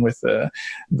fiddling with the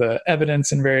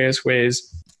evidence in various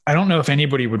ways. I don't know if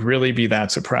anybody would really be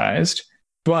that surprised,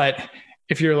 but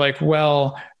if you're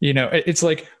it's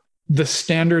like the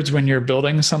standards when you're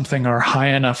building something are high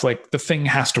enough, the thing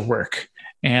has to work.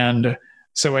 And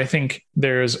so I think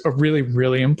there's a really,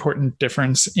 really important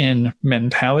difference in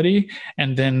mentality.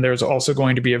 And then there's also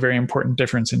going to be a very important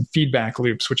difference in feedback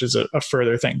loops, which is a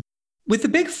further thing. With the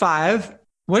big five,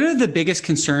 one of the biggest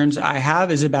concerns I have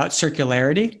is about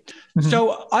circularity. Mm-hmm.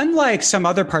 So unlike some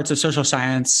other parts of social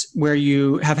science where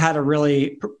you have had a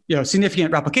really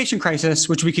significant replication crisis,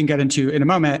 which we can get into in a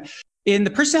moment, in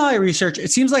the personality research,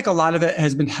 it seems like a lot of it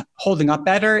has been holding up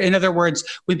better. In other words,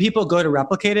 when people go to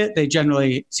replicate it, they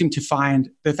generally seem to find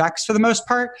the effects for the most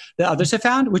part that others have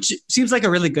found, which seems like a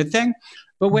really good thing.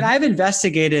 But when I've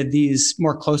investigated these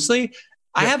more closely,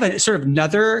 I have a sort of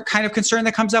another kind of concern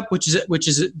that comes up, which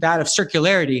is that of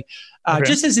circularity.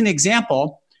 Just as an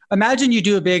example, imagine you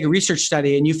do a big research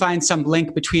study and you find some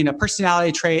link between a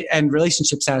personality trait and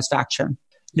relationship satisfaction.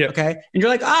 Yeah. Okay. And you're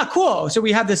like, cool. So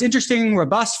we have this interesting,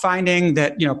 robust finding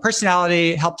that,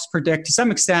 personality helps predict to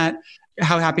some extent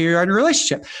how happy you are in a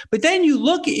relationship. But then you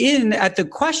look in at the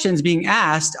questions being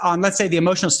asked on, let's say, the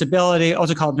emotional stability,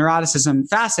 also called neuroticism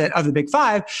facet of the big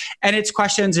five. And it's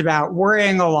questions about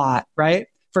worrying a lot, right?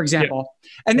 For example. Yeah.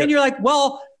 And then you're like,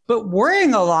 well, but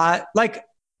worrying a lot,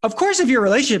 of course, if your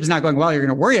relationship is not going well, you're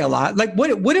going to worry a lot.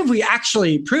 What have we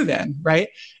actually proven, right?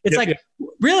 It's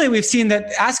really, we've seen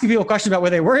that asking people questions about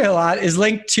whether they worry a lot is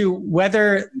linked to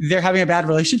whether they're having a bad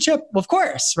relationship. Well, of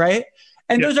course, right?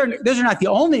 And those are not the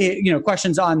only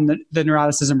questions on the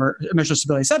neuroticism or emotional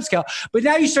stability subscale. But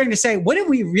now you're starting to say, what have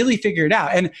we really figured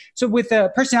out? And so with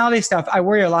the personality stuff, I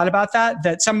worry a lot about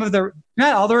that some of the,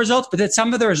 not all the results, but that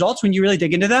some of the results, when you really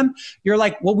dig into them, you're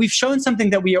like, well, we've shown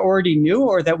something that we already knew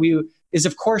or that is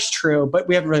of course true, but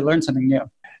we haven't really learned something new.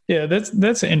 Yeah,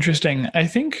 that's interesting. I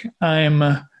think I'm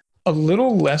a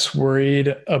little less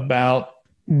worried about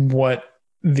what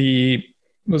the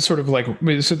sort of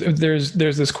so there's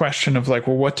this question of well,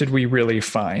 what did we really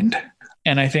find?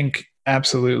 And I think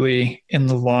absolutely in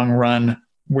the long run,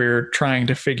 we're trying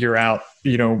to figure out,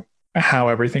 how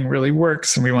everything really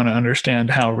works. And we want to understand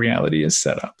how reality is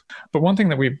set up. But one thing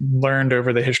that we've learned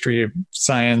over the history of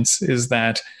science is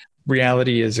that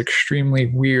reality is extremely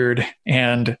weird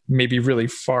and maybe really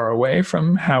far away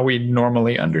from how we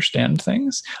normally understand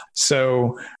things.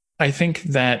 So I think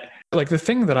that like the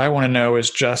thing that I want to know is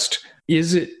just,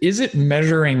 is it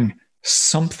measuring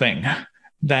something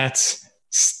that's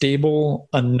stable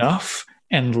enough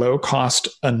and low cost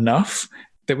enough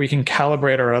that we can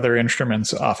calibrate our other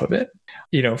instruments off of it?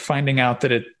 Finding out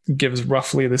that it gives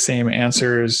roughly the same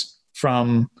answers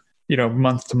from,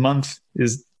 month to month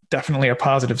is definitely a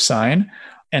positive sign.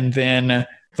 And then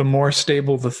the more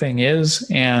stable the thing is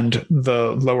and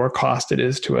the lower cost it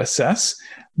is to assess,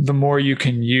 the more you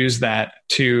can use that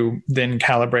to then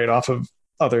calibrate off of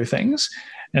other things.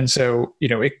 And so,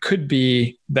 it could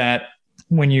be that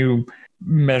when you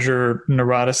measure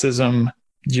neuroticism,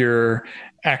 you're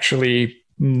actually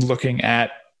looking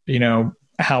at,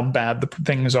 how bad the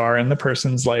things are in the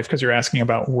person's life because you're asking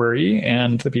about worry,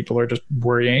 and the people are just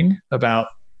worrying about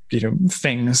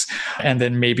things, and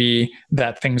then maybe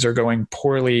that things are going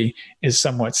poorly is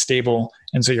somewhat stable,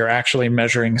 and so you're actually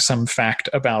measuring some fact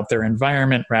about their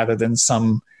environment rather than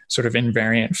some sort of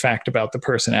invariant fact about the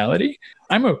personality.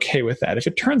 I'm okay with that. If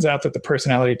it turns out that the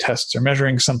personality tests are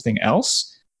measuring something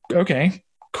else, okay,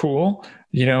 cool.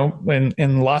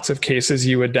 In lots of cases,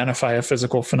 you identify a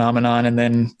physical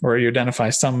phenomenon or you identify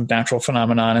some natural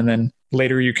phenomenon, and then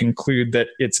later you conclude that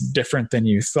it's different than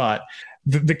you thought.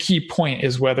 The key point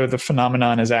is whether the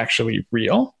phenomenon is actually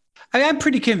real. I'm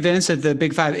pretty convinced that the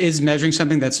Big Five is measuring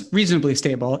something that's reasonably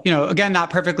stable. Again, not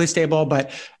perfectly stable,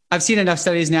 but I've seen enough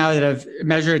studies now that have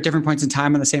measured at different points in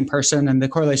time on the same person, and the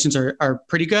correlations are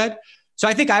pretty good. So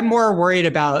I think I'm more worried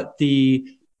about the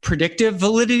predictive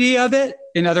validity of it.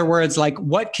 In other words, like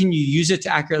what can you use it to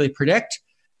accurately predict,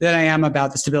 than I am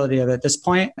about the stability of it at this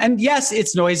point. And yes,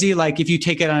 it's noisy. Like if you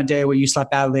take it on a day where you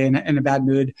slept badly and in a bad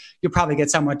mood, you'll probably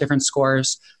get somewhat different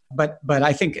scores. But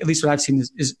I think at least what I've seen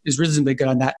is reasonably good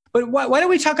on that. But why don't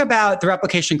we talk about the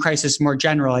replication crisis more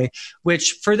generally,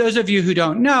 which for those of you who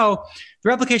don't know, the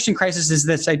replication crisis is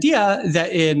this idea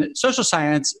that in social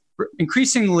science,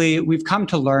 increasingly we've come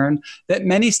to learn that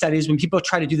many studies, when people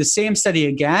try to do the same study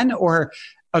again or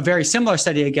a very similar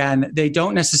study again, they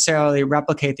don't necessarily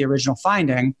replicate the original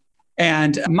finding.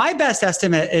 And my best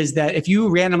estimate is that if you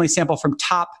randomly sample from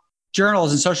top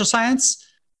journals in social science,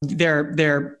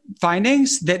 their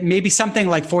findings, that maybe something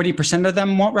like 40% of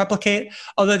them won't replicate,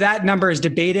 although that number is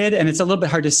debated and it's a little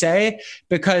bit hard to say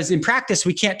because in practice,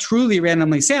 we can't truly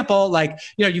randomly sample. Like,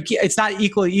 it's not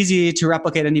equally easy to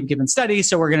replicate any given study.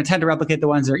 So we're going to tend to replicate the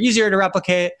ones that are easier to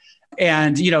replicate.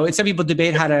 And, some people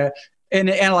debate how to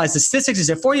analyze the statistics. Is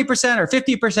it 40% or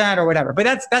 50% or whatever?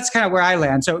 But that's kind of where I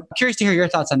land. So curious to hear your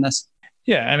thoughts on this.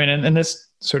 Yeah, I mean, and this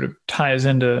sort of ties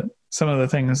into some of the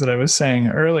things that I was saying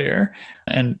earlier,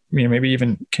 and maybe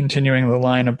even continuing the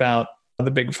line about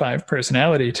the Big Five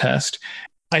personality test.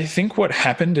 I think what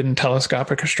happened in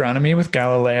telescopic astronomy with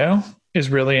Galileo is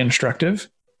really instructive.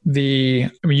 You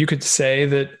could say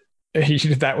that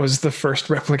that was the first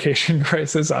replication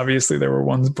crisis. Obviously, there were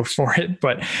ones before it,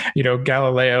 but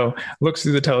Galileo looks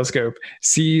through the telescope,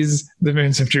 sees the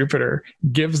moons of Jupiter,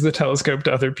 gives the telescope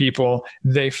to other people.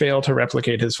 They fail to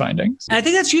replicate his findings. And I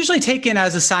think that's usually taken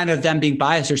as a sign of them being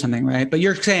biased or something, right? But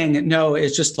you're saying no,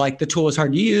 it's just like the tool is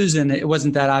hard to use, and it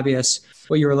wasn't that obvious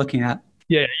what you were looking at.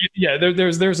 Yeah.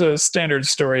 There's a standard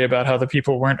story about how the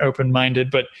people weren't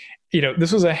open-minded, but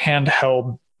this was a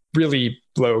handheld, really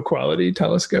low quality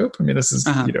telescope. I mean, this is,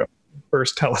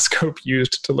 first telescope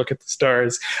used to look at the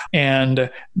stars, and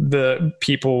the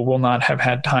people will not have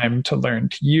had time to learn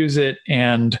to use it.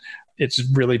 And it's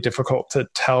really difficult to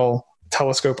tell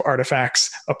telescope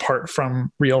artifacts apart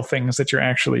from real things that you're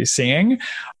actually seeing.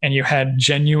 And you had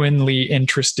genuinely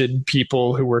interested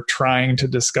people who were trying to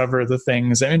discover the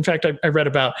things. And in fact, I read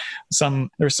about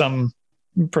there's some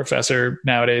professor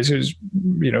nowadays who's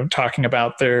talking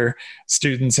about their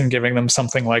students and giving them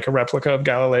something like a replica of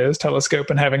Galileo's telescope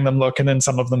and having them look, and then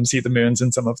some of them see the moons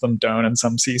and some of them don't, and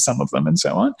some see some of them, and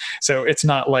so on. So it's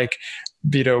not like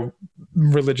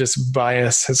religious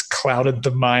bias has clouded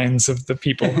the minds of the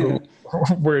people who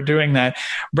were doing that.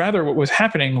 Rather, what was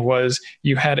happening was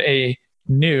you had a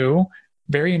new,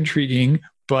 very intriguing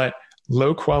but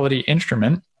low quality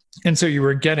instrument, and so you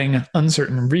were getting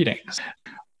uncertain readings.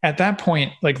 At that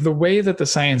point, like the way that the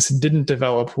science didn't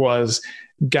develop was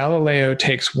Galileo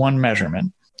takes one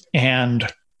measurement and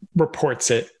reports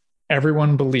it.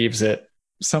 Everyone believes it.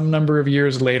 Some number of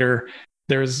years later,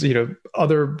 there's,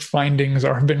 other findings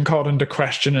have been called into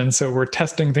question. And so we're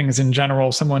testing things in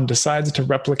general. Someone decides to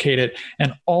replicate it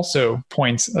and also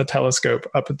points a telescope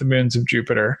up at the moons of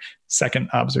Jupiter,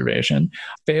 second observation,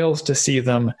 fails to see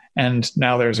them. And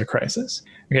now there's a crisis.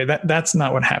 Okay, that's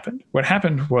not what happened. What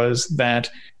happened was that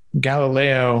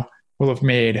Galileo will have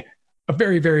made a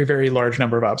very, very, very large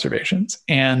number of observations.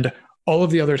 And all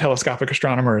of the other telescopic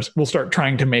astronomers will start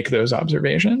trying to make those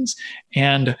observations.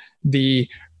 And the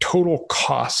total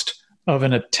cost of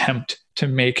an attempt to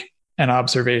make an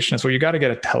observation is, well, you got to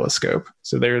get a telescope.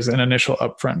 So there's an initial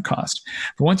upfront cost.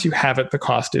 But once you have it, the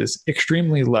cost is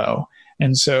extremely low.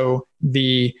 And so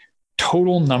the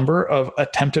total number of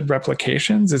attempted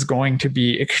replications is going to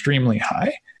be extremely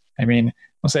high. I mean,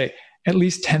 I'll say at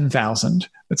least 10,000.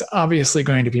 It's obviously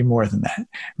going to be more than that,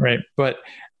 right?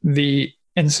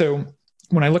 And so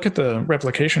when I look at the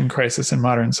replication crisis in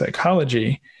modern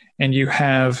psychology, and you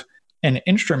have an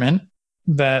instrument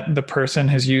that the person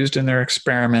has used in their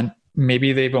experiment,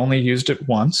 maybe they've only used it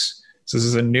once. So this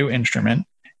is a new instrument,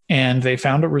 and they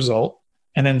found a result.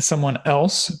 And then someone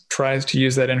else tries to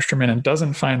use that instrument and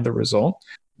doesn't find the result,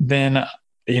 then,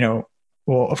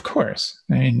 well, of course,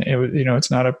 I mean,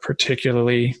 it's not a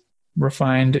particularly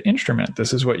refined instrument.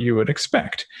 This is what you would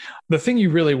expect. The thing you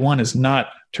really want is not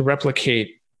to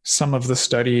replicate some of the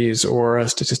studies or a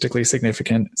statistically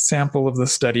significant sample of the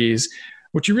studies.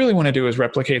 What you really want to do is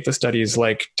replicate the studies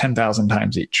like 10,000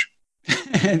 times each.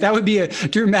 That would be a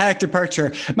dramatic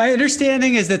departure. My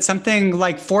understanding is that something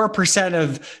like 4%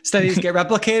 of studies get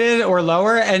replicated or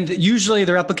lower, and usually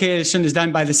the replication is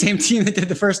done by the same team that did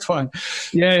the first one.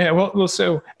 Yeah. Well,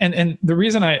 so, and the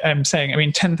reason I'm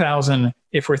saying, 10,000,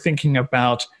 if we're thinking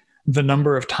about the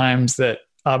number of times that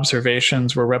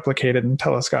observations were replicated in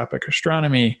telescopic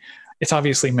astronomy, it's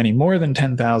obviously many more than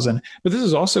 10,000, but this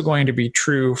is also going to be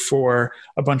true for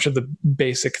a bunch of the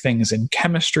basic things in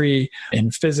chemistry, in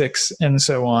physics, and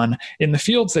so on. In the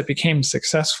fields that became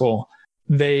successful,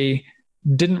 they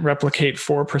didn't replicate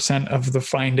 4% of the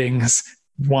findings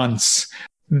once.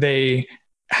 They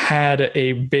had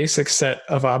a basic set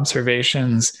of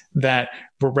observations that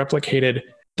were replicated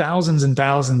thousands and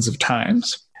thousands of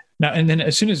times. Now, and then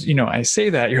as soon as I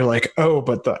say that, you're like, oh,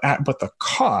 but the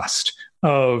cost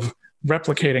of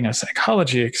replicating a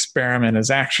psychology experiment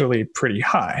is actually pretty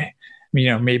high.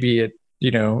 Maybe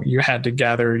you had to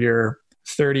gather your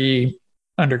 30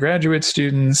 undergraduate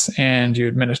students and you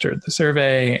administered the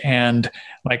survey, and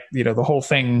the whole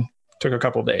thing took a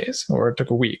couple days, or it took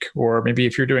a week, or maybe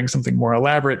if you're doing something more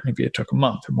elaborate, maybe it took a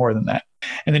month or more than that.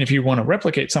 And then if you want to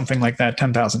replicate something like that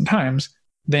 10,000 times,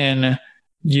 then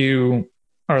you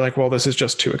are like, well, this is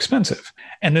just too expensive.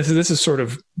 And this is sort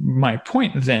of my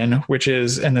point then, which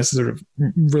is, and this sort of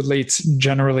relates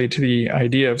generally to the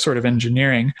idea of sort of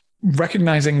engineering,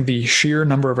 recognizing the sheer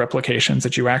number of replications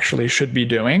that you actually should be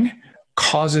doing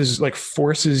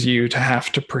forces you to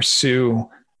have to pursue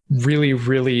really,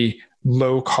 really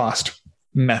low cost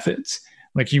methods.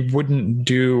 Like you wouldn't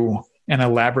do an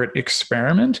elaborate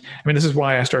experiment. This is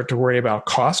why I start to worry about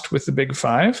cost with the big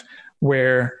five,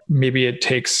 where maybe it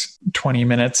takes 20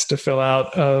 minutes to fill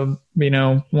out,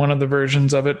 one of the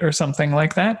versions of it or something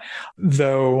like that.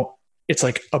 Though it's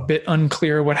like a bit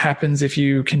unclear what happens if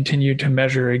you continue to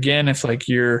measure again. If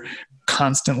you're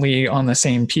constantly on the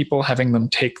same people, having them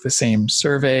take the same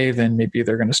survey, then maybe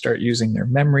they're going to start using their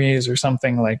memories or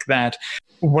something like that.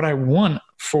 What I want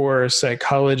for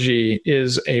psychology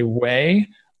is a way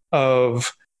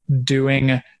of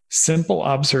doing simple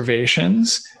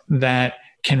observations that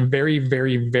can very,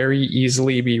 very, very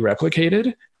easily be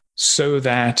replicated, so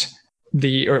that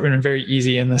very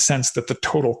easy in the sense that the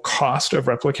total cost of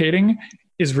replicating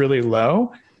is really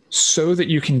low, so that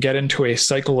you can get into a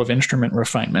cycle of instrument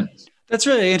refinement. That's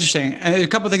really interesting. And a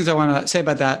couple of things I want to say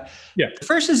about that. Yeah. The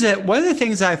first is that one of the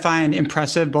things I find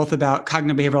impressive, both about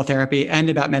cognitive behavioral therapy and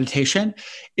about meditation,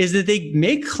 is that they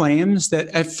make claims that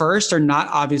at first are not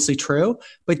obviously true,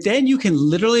 but then you can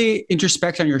literally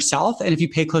introspect on yourself. And if you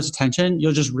pay close attention,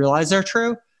 you'll just realize they're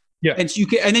true. Yeah. And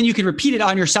then you can repeat it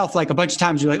on yourself like a bunch of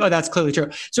times. You're like, oh, that's clearly true.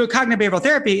 So cognitive behavioral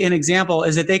therapy, an example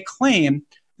is that they claim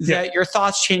that your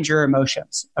thoughts change your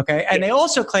emotions. Okay. And they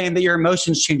also claim that your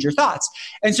emotions change your thoughts.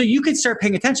 And so you can start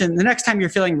paying attention. The next time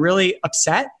you're feeling really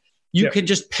upset, you can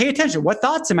just pay attention. What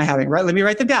thoughts am I having? Right? Let me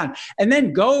write them down. And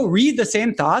then go read the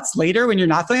same thoughts later when you're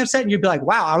not feeling upset. And you'd be like,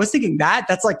 wow, I was thinking that.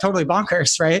 That's like totally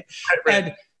bonkers. Right.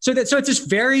 And so it's just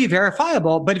very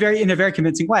verifiable, but in a very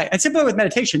convincing way. And similar with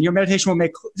meditation, your meditation will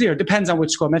make, depends on which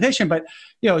school of meditation, but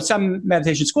some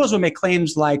meditation schools will make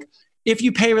claims like, if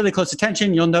you pay really close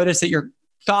attention, you'll notice that your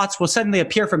thoughts will suddenly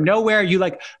appear from nowhere. You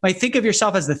might think of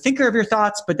yourself as the thinker of your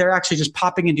thoughts, but they're actually just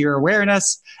popping into your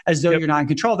awareness as though you're not in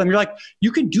control of them. You're like,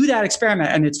 you can do that experiment,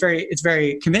 and it's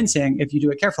very convincing if you do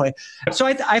it carefully. So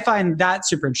I find that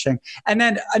super interesting. And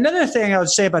then another thing I would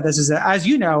say about this is that, as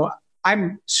you know,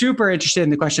 I'm super interested in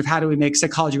the question of how do we make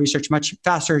psychology research much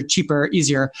faster, cheaper,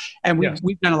 easier. And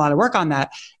we've done a lot of work on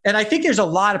that. And I think there's a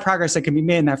lot of progress that can be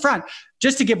made in that front.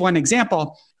 Just to give one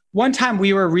example, one time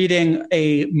we were reading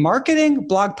a marketing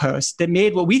blog post that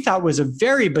made what we thought was a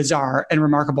very bizarre and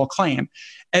remarkable claim.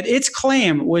 And its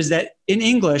claim was that in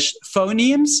English,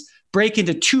 phonemes break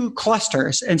into two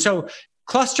clusters. And so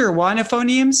cluster one of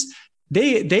phonemes,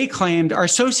 they claimed are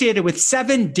associated with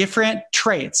 7 different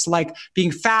traits, like being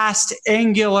fast,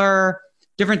 angular,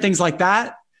 different things like that.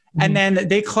 Mm-hmm. And then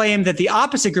they claimed that the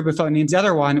opposite group of phonemes, the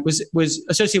other one, was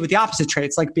associated with the opposite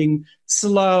traits, like being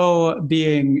slow,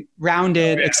 being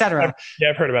rounded, et cetera.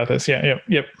 I've heard about this. Yeah,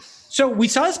 yep. So we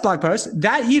saw this blog post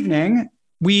that evening.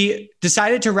 We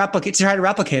decided to try to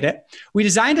replicate it. We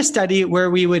designed a study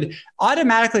where we would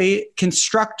automatically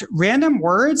construct random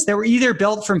words that were either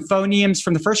built from phonemes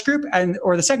from the first group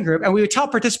or the second group. And we would tell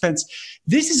participants,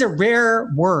 this is a rare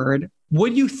word. What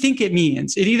do you think it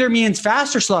means? It either means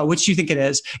fast or slow. Which do you think it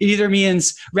is? It either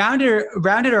means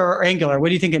rounded or angular. What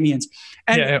do you think it means?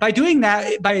 And by doing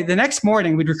that, by the next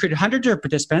morning, we'd recruited hundreds of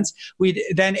participants. We'd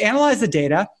then analyze the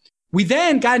data. We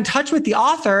then got in touch with the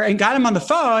author and got him on the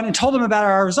phone and told him about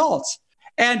our results.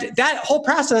 And that whole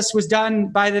process was done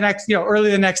by early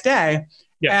the next day.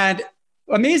 Yeah. And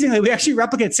amazingly, we actually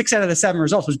replicated 6 out of the 7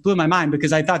 results, which blew my mind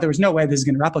because I thought there was no way this is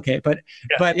going to replicate. But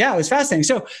it was fascinating.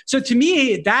 So to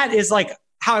me, that is like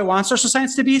how I want social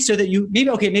science to be, so that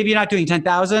maybe you're not doing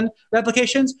 10,000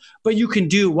 replications, but you can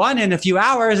do one in a few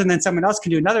hours and then someone else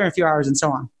can do another in a few hours and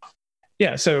so on.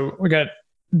 Yeah. So we got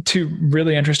 2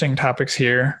 really interesting topics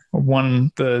here.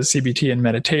 One, the CBT and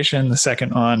meditation. The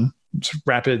second on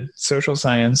rapid social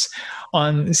science.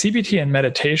 On CBT and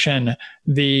meditation,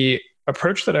 the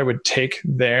approach that I would take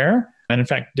there, and in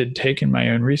fact did take in my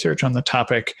own research on the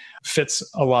topic, fits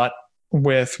a lot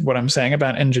with what I'm saying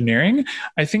about engineering.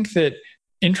 I think that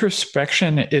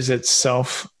introspection is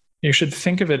itself, you should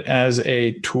think of it as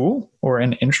a tool or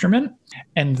an instrument.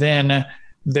 And then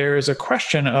there is a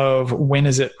question of when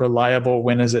is it reliable,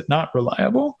 when is it not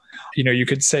reliable? You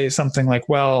could say something like,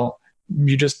 well,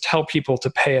 you just tell people to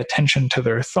pay attention to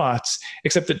their thoughts,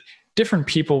 except that different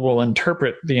people will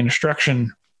interpret the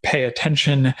instruction, pay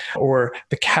attention, or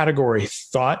the category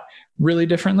thought really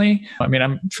differently. I mean,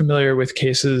 I'm familiar with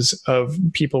cases of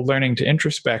people learning to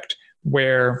introspect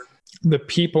where the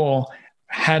people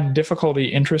had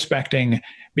difficulty introspecting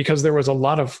because there was a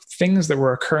lot of things that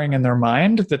were occurring in their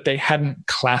mind that they hadn't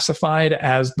classified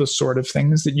as the sort of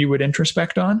things that you would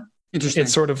introspect on. Interesting.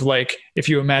 It's sort of like if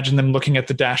you imagine them looking at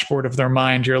the dashboard of their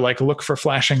mind, you're like, look for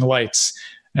flashing lights.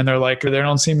 And they're like, there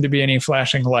don't seem to be any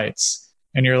flashing lights.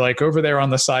 And you're like, over there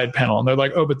on the side panel. And they're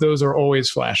like, oh, but those are always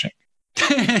flashing.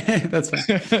 That's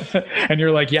fine. And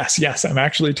you're like, yes, I'm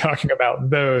actually talking about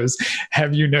those.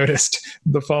 Have you noticed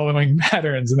the following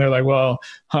patterns? And they're like, well,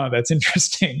 that's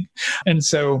interesting. And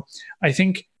so I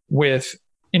think with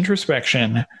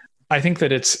introspection, I think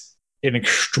that it's an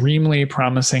extremely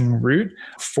promising route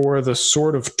for the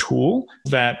sort of tool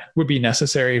that would be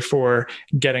necessary for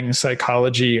getting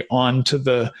psychology onto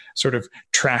the sort of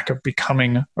track of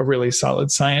becoming a really solid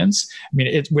science. I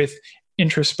mean, with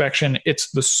introspection,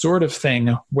 it's the sort of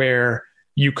thing where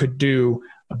you could do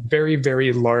a very,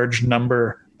 very large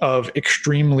number of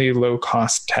extremely low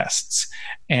cost tests.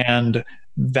 And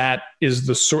that is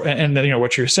the sort, and then,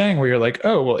 what you're saying where you're like,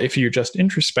 oh, well, if you just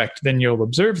introspect, then you'll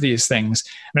observe these things.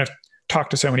 I mean, I've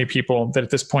talked to so many people that at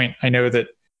this point, I know that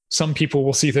some people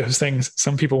will see those things,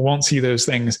 some people won't see those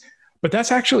things, but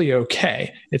that's actually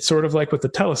okay. It's sort of like with the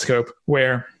telescope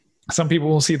where some people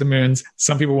will see the moons,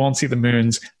 some people won't see the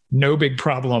moons. No big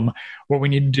problem. What we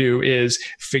need to do is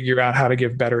figure out how to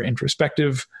give better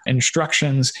introspective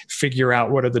instructions, figure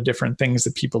out what are the different things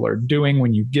that people are doing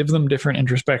when you give them different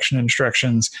introspection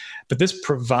instructions. But this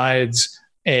provides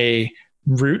a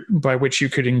route by which you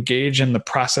could engage in the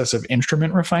process of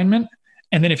instrument refinement.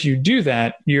 And then if you do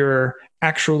that, you're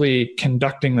actually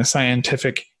conducting the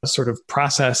scientific sort of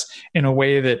process in a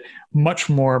way that much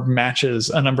more matches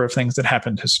a number of things that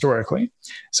happened historically.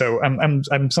 So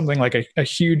I'm something like a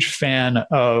huge fan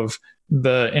of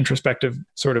the introspective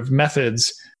sort of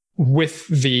methods, with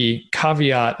the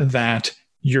caveat that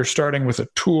you're starting with a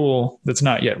tool that's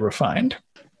not yet refined.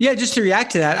 Yeah, just to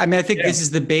react to that, I mean, I think this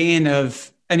is the bane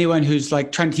of anyone who's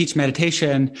like trying to teach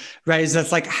meditation, right? Is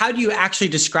that's like, how do you actually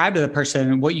describe to the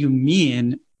person what you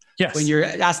mean when you're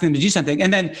asking them to do something?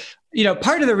 And then,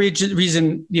 part of the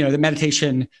reason, the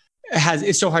meditation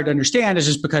is so hard to understand is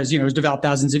just because, it was developed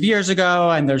thousands of years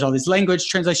ago and there's all these language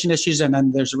translation issues and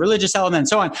then there's a religious element and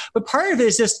so on. But part of it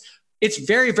is just it's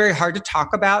very, very hard to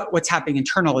talk about what's happening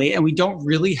internally, and we don't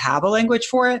really have a language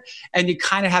for it. And you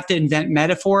kind of have to invent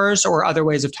metaphors or other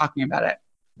ways of talking about it.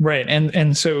 Right.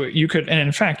 And so you could, and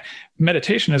in fact,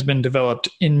 meditation has been developed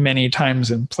in many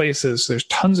times and places. There's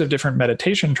tons of different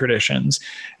meditation traditions.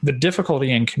 The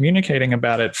difficulty in communicating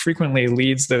about it frequently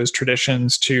leads those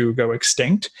traditions to go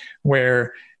extinct,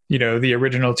 where, the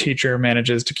original teacher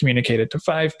manages to communicate it to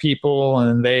 5 people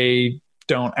and they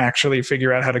don't actually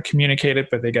figure out how to communicate it,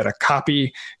 but they get a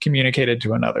copy communicated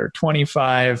to another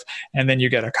 25. And then you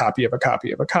get a copy of a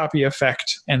copy of a copy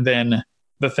effect. And then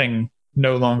the thing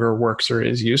no longer works or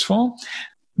is useful.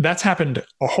 That's happened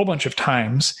a whole bunch of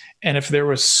times. And if there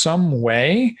was some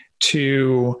way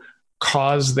to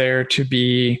cause there to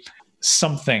be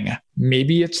something,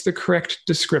 maybe it's the correct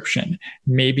description,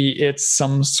 maybe it's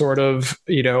some sort of,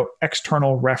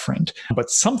 external referent, but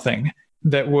something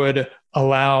that would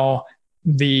allow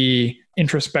the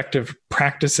introspective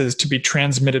practices to be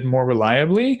transmitted more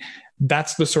reliably,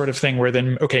 that's the sort of thing where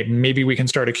then, okay, maybe we can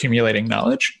start accumulating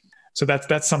knowledge. So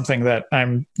that's something that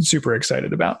I'm super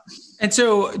excited about. And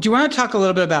so do you want to talk a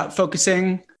little bit about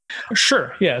focusing?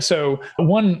 Sure. Yeah. So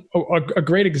a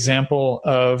great example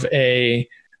of an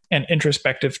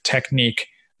introspective technique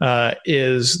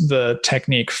is the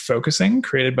technique focusing,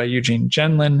 created by Eugene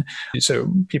Gendlin. So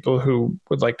people who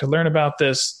would like to learn about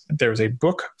this, there's a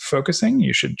book, Focusing.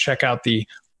 You should check out the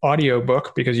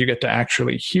audiobook because you get to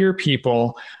actually hear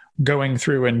people going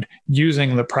through and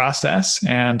using the process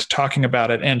and talking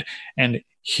about it, and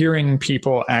hearing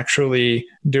people actually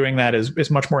doing that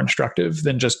is much more instructive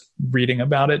than just reading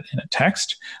about it in a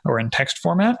text or in text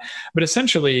format. But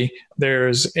essentially,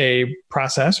 there's a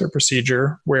process or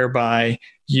procedure whereby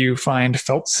you find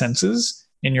felt senses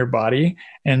in your body,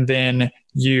 and then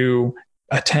you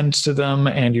attend to them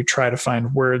and you try to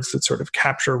find words that sort of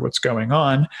capture what's going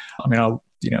on. I mean,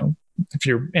 if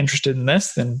you're interested in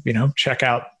this, then check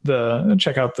out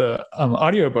the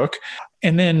audiobook.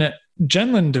 And then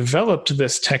Gendlin developed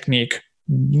this technique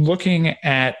looking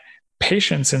at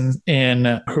patients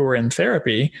in who were in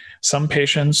therapy. Some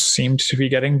patients seemed to be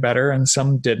getting better and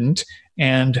some didn't.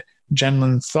 And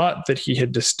Gendlin thought that he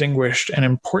had distinguished an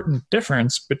important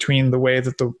difference between the way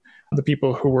that the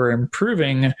people who were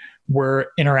improving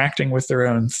were interacting with their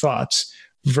own thoughts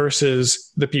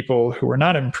versus the people who were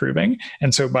not improving.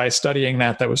 And so by studying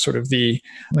that was sort of the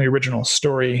original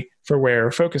story for where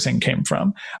focusing came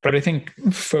from. But I think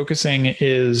focusing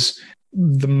is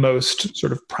the most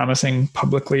sort of promising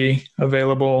publicly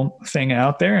available thing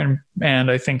out there.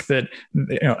 And I think that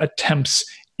attempts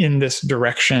in this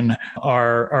direction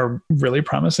are really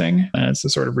promising. And it's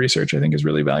the sort of research I think is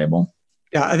really valuable.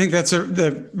 Yeah, I think that's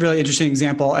the really interesting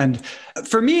example. And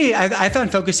for me, I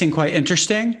found focusing quite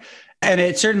interesting. And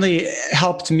it certainly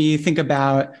helped me think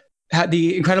about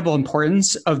the incredible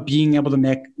importance of being able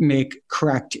to make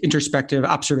correct introspective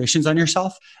observations on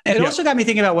yourself. And it also got me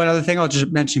thinking about one other thing I'll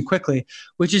just mention quickly,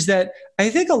 which is that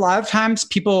I think a lot of times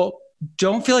people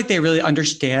don't feel like they really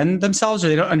understand themselves, or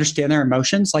they don't understand their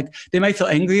emotions. Like they might feel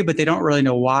angry, but they don't really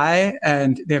know why,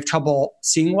 and they have trouble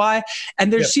seeing why.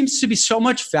 And there seems to be so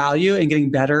much value in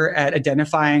getting better at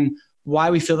identifying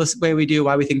why we feel this way we do,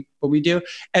 why we think what we do.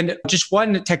 And just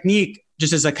one technique,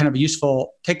 just as a kind of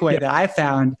useful takeaway that I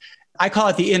found, I call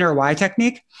it the inner why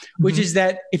technique, which is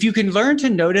that if you can learn to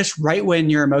notice right when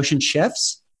your emotion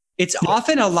shifts, it's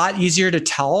often a lot easier to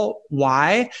tell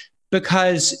why,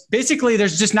 because basically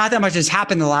there's just not that much has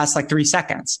happened in the last 3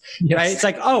 seconds, right? It's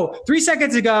like, 3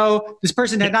 seconds ago, this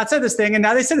person had not said this thing and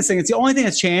now they said this thing. It's the only thing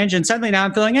that's changed. And suddenly now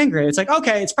I'm feeling angry. It's like,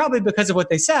 okay, it's probably because of what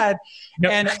they said.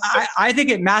 And I think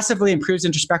it massively improves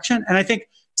introspection. And I think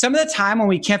some of the time when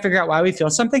we can't figure out why we feel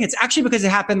something, it's actually because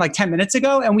it happened 10 minutes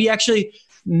ago and we actually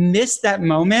missed that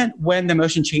moment when the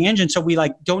emotion changed. And so we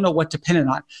don't know what to pin it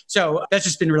on. So that's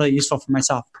just been really useful for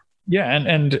myself. Yeah.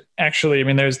 And actually, I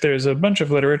mean, there's a bunch of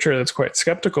literature that's quite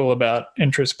skeptical about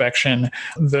introspection,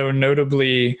 though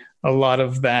notably a lot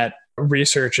of that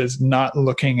research is not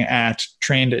looking at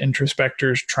trained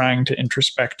introspectors trying to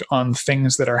introspect on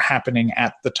things that are happening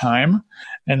at the time.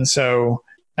 And so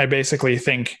I basically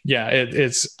think,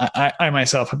 I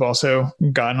myself have also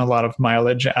gotten a lot of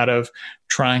mileage out of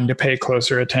trying to pay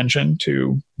closer attention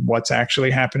to what's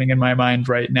actually happening in my mind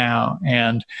right now.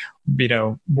 And,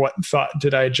 what thought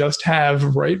did I just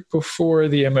have right before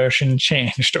the emotion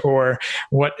changed, or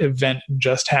what event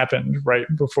just happened right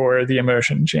before the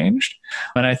emotion changed?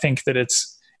 And I think that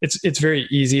it's very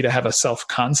easy to have a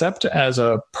self-concept as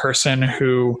a person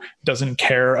who doesn't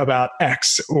care about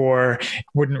X or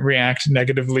wouldn't react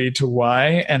negatively to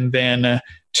Y, and then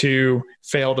to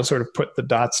fail to sort of put the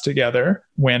dots together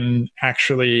when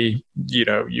actually,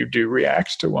 you do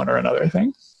react to one or another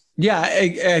thing. Yeah,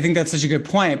 I think that's such a good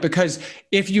point, because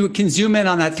if you can zoom in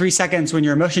on that 3 seconds when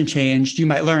your emotion changed, you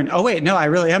might learn, oh, wait, no, I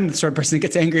really am the sort of person that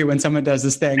gets angry when someone does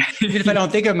this thing, even if I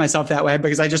don't think of myself that way,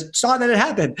 because I just saw that it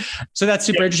happened. So that's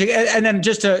super interesting. And then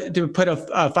just to put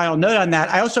a final note on that,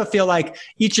 I also feel like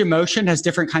each emotion has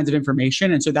different kinds of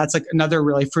information. And so that's like another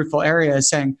really fruitful area, is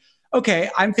saying,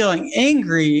 okay, I'm feeling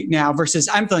angry now versus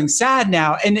I'm feeling sad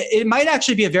now. And it might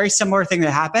actually be a very similar thing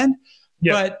that happened.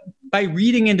 But by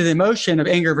reading into the emotion of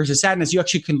anger versus sadness, you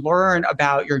actually can learn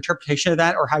about your interpretation of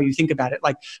that or how you think about it.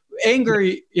 Like anger,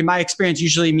 in my experience,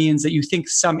 usually means that you think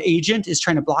some agent is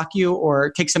trying to block you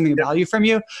or take something of value from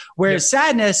you. Whereas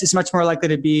sadness is much more likely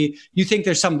to be, you think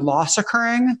there's some loss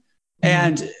occurring.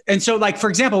 And so, like, for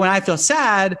example, when I feel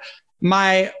sad,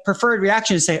 my preferred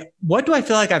reaction is to say, what do I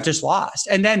feel like I've just lost?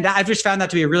 And then I've just found that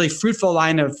to be a really fruitful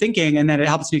line of thinking. And then it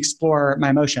helps me explore my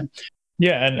emotion.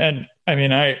 Yeah. And I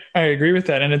mean, I agree with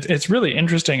that. And it's really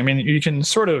interesting. I mean, you can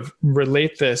sort of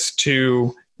relate this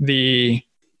to the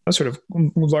sort of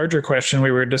larger question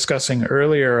we were discussing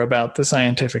earlier about the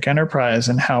scientific enterprise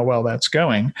and how well that's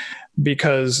going,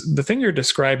 because the thing you're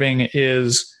describing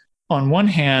is, on one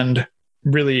hand,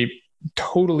 really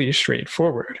totally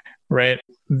straightforward, right?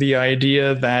 The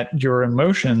idea that your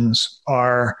emotions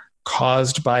are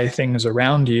caused by things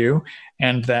around you,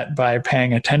 and that by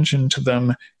paying attention to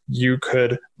them, you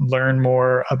could learn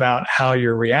more about how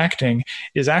you're reacting,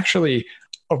 is actually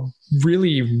a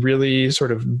really, really sort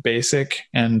of basic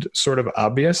and sort of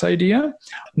obvious idea.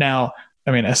 Now,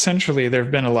 I mean, essentially, there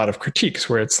have been a lot of critiques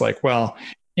where it's like, well,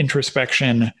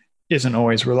 introspection isn't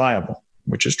always reliable,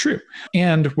 which is true.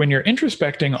 And when you're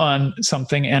introspecting on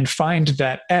something and find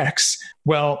that X,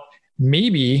 well,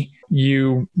 maybe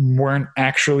you weren't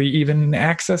actually even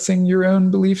accessing your own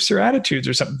beliefs or attitudes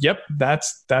or something. Yep,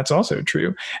 that's also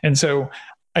true. And so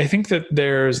I think that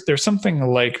there's something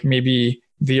like maybe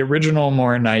the original,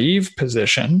 more naive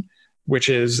position, which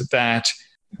is that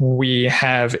we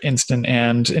have instant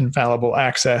and infallible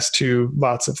access to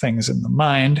lots of things in the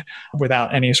mind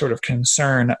without any sort of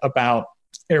concern about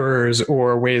errors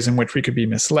or ways in which we could be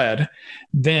misled.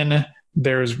 Then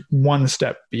there's one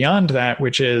step beyond that,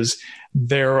 which is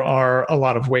there are a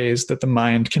lot of ways that the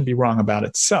mind can be wrong about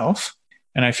itself.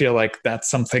 And I feel like that's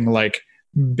something like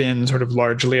been sort of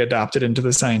largely adopted into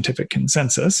the scientific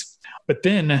consensus. But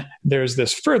then there's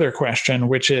this further question,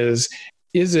 which is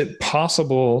it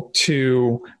possible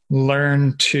to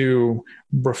learn to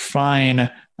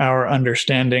refine our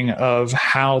understanding of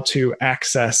how to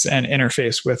access and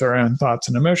interface with our own thoughts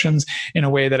and emotions in a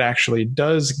way that actually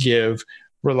does give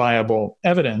reliable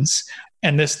evidence?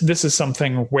 And this is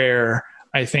something where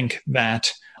I think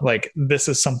that like this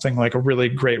is something like a really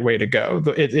great way to go.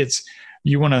 It's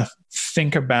you want to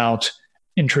think about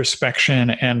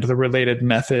introspection and the related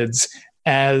methods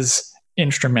as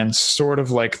instruments, sort of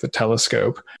like the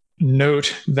telescope.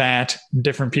 Note that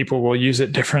different people will use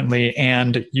it differently,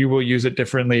 and you will use it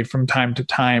differently from time to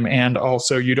time. And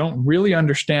also, you don't really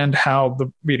understand how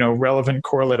the relevant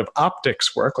correlative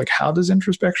optics work. Like, how does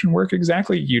introspection work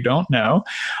exactly? You don't know.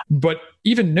 But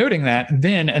even noting that,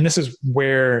 then, and this is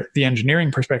where the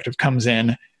engineering perspective comes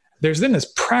in, there's then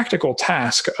this practical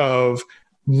task of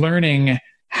learning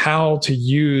how to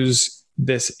use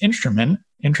this instrument,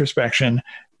 introspection,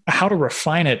 how to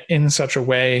refine it in such a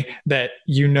way that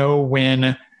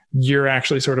when you're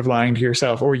actually sort of lying to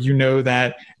yourself, or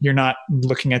that you're not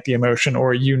looking at the emotion,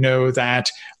 or that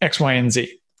X, Y, and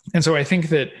Z. And so I think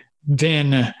that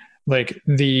then like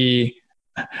I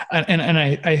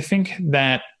think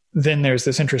that then there's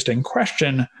this interesting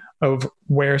question of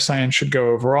where science should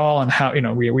go overall, and how,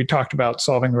 we talked about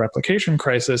solving the replication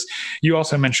crisis. You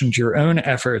also mentioned your own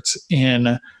efforts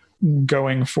in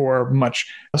going for much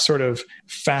sort of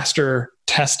faster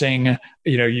testing.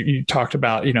 You talked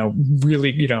about,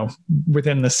 really,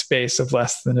 within the space of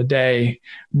less than a day,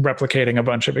 replicating a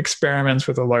bunch of experiments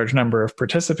with a large number of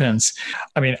participants.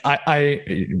 I mean, I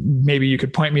maybe you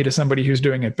could point me to somebody who's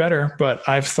doing it better, but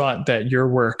I've thought that your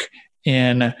work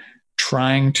in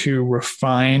trying to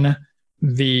refine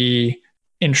the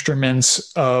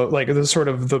instruments, like the sort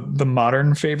of the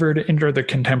modern favored or the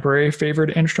contemporary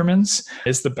favored instruments,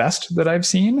 is the best that I've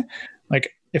seen.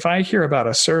 Like, if I hear about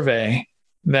a survey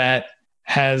that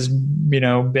has,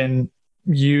 been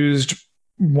used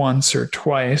once or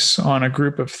twice on a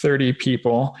group of 30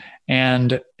 people,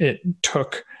 and it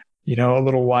took, a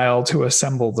little while to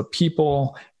assemble the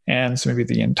people, and so maybe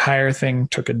the entire thing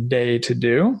took a day to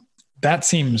do, that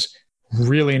seems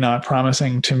really not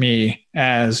promising to me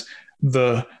as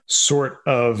the sort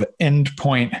of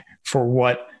endpoint for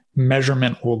what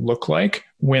measurement will look like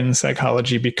when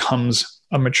psychology becomes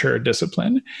a mature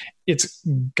discipline. it's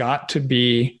got to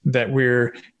be that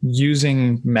we're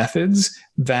using methods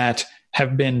that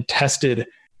have been tested,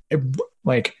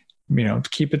 like, to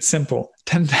keep it simple,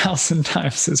 10,000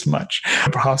 times as much,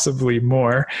 possibly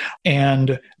more,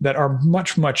 and that are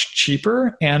much, much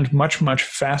cheaper and much, much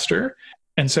faster.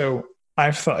 And so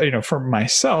I've thought, for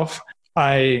myself,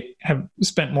 I have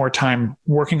spent more time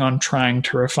working on trying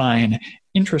to refine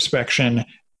introspection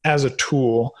as a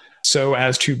tool so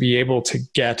as to be able to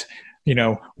get,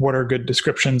 what are good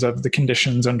descriptions of the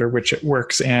conditions under which it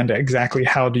works and exactly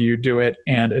how do you do it,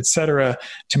 and et cetera,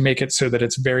 to make it so that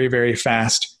it's very, very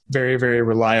fast, very, very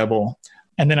reliable.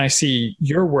 And then I see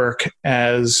your work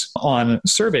as on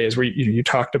surveys where you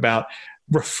talked about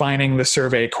refining the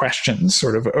survey questions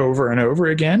sort of over and over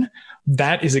again.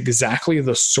 That is exactly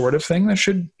the sort of thing that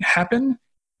should happen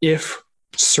if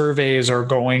surveys are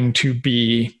going to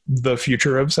be the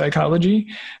future of psychology.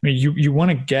 I mean, you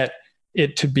want to get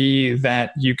it to be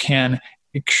that you can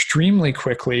extremely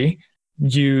quickly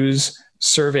use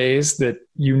surveys that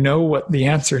what the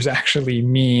answers actually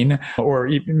mean, or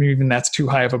even that's too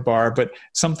high of a bar, but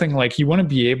something like you want to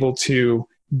be able to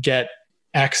get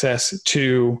access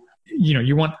to,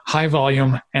 you want high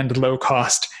volume and low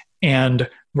cost and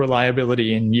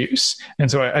reliability in use. And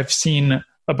so I've seen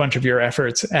a bunch of your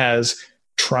efforts as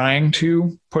trying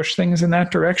to push things in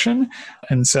that direction.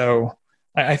 And so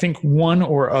I think one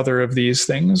or other of these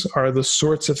things are the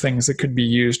sorts of things that could be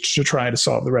used to try to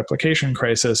solve the replication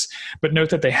crisis. But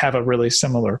note that they have a really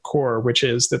similar core, which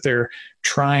is that they're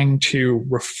trying to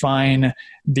refine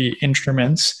the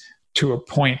instruments to a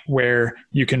point where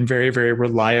you can very, very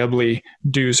reliably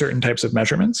do certain types of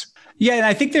measurements. Yeah, and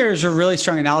I think there's a really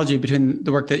strong analogy between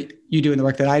the work that you do and the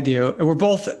work that I do. And we're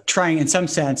both trying, in some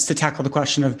sense, to tackle the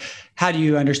question of how do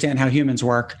you understand how humans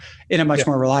work in a much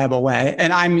more reliable way.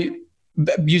 And I'm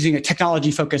using a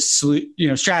technology-focused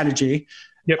strategy,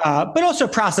 but also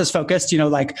process-focused,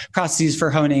 like processes for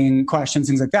honing questions,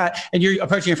 things like that. And you're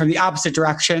approaching it from the opposite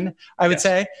direction, I would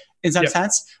say, in some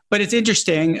sense. But it's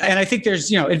interesting. And I think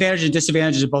there's, advantages and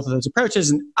disadvantages of both of those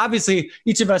approaches. And obviously,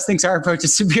 each of us thinks our approach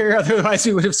is superior. Otherwise,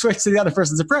 we would have switched to the other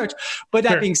person's approach. But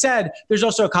that being said, there's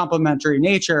also a complementary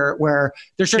nature where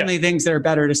there's certainly things that are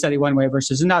better to study one way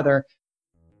versus another.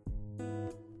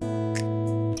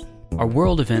 Are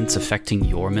world events affecting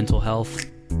your mental health?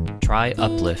 Try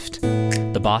Uplift.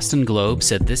 The Boston Globe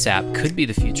said this app could be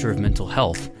the future of mental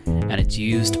health, and it's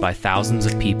used by thousands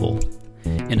of people.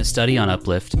 In a study on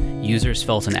Uplift, users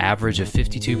felt an average of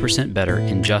 52% better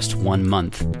in just 1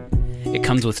 month. It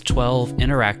comes with 12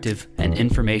 interactive and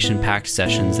information-packed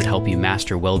sessions that help you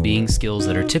master well-being skills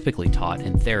that are typically taught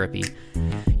in therapy.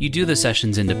 You do the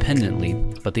sessions independently,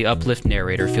 but the Uplift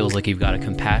narrator feels like you've got a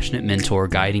compassionate mentor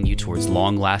guiding you towards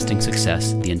long-lasting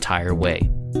success the entire way.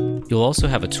 You'll also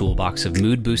have a toolbox of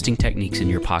mood-boosting techniques in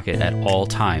your pocket at all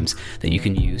times that you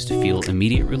can use to feel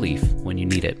immediate relief when you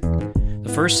need it.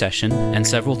 The first session and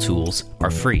several tools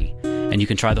are free, and you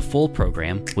can try the full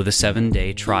program with a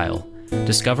 7-day trial.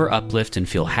 Discover Uplift and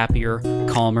feel happier,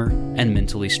 calmer, and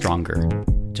mentally stronger.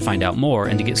 To find out more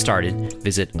and to get started,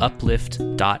 visit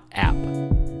uplift.app.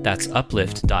 That's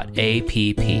uplift.app.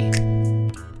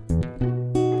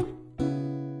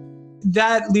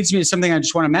 That leads me to something I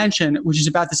just want to mention, which is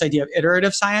about this idea of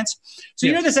iterative science. So,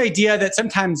 this idea that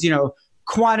sometimes,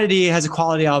 quantity has a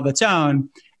quality all of its own.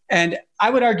 And I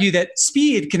would argue that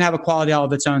speed can have a quality all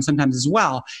of its own sometimes as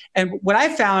well. And what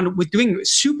I found with doing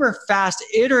super fast,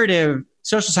 iterative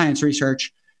social science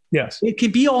research, it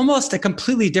can be almost a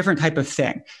completely different type of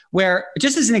thing, where,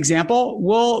 just as an example,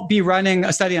 we'll be running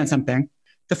a study on something.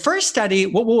 The first study,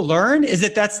 what we'll learn is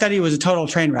that study was a total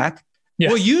train wreck.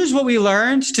 We'll use what we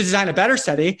learned to design a better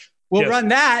study. We'll run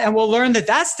that, and we'll learn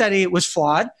that study was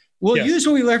flawed. We'll use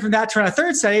what we learned from that to run a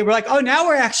third study. We're like, oh, now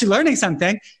we're actually learning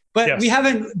something. But we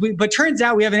haven't, but turns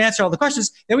out we haven't answered all the questions.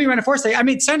 Then we run a fourth study. I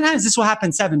mean, sometimes this will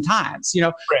happen 7 times.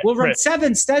 We'll run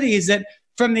 7 studies that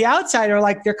from the outside are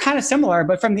like, they're kind of similar,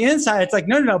 but from the inside, it's like,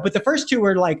 no. But the first 2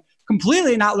 were like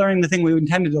completely not learning the thing we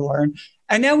intended to learn.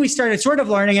 And then we started sort of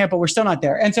learning it, but we're still not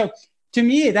there. And so to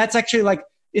me, that's actually like,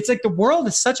 it's like the world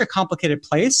is such a complicated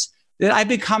place that I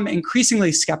become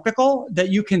increasingly skeptical that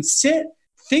you can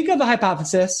think of a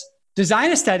hypothesis,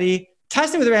 design a study,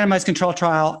 test it with a randomized control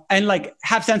trial, and like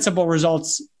have sensible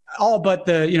results, all but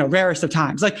the rarest of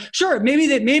times. Like, sure,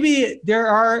 maybe there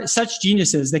are such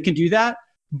geniuses that can do that,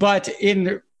 but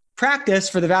in practice,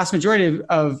 for the vast majority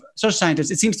of social scientists,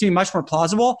 it seems to be much more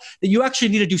plausible that you actually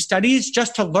need to do studies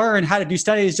just to learn how to do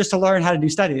studies, if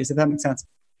that makes sense.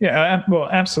 Yeah, well,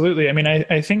 absolutely. I mean,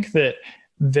 I think that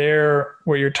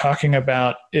what you're talking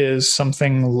about is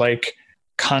something like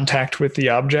contact with the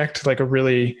object, like a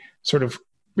really sort of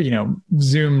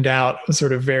zoomed out,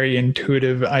 sort of very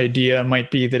intuitive idea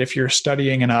might be that if you're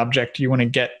studying an object, you want to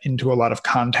get into a lot of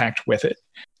contact with it.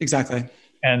 Exactly.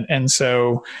 And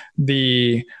so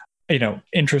the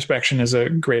introspection is a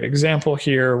great example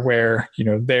here where,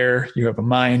 there you have a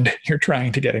mind, you're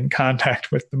trying to get in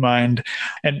contact with the mind.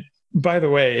 And by the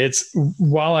way,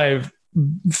 while I've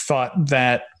thought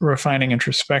that refining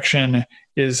introspection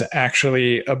is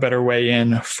actually a better way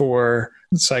in for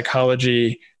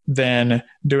psychology than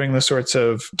doing the sorts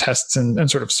of tests and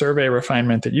sort of survey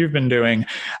refinement that you've been doing,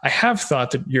 I have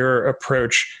thought that your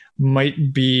approach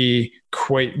might be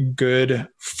quite good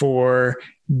for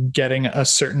getting a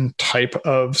certain type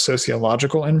of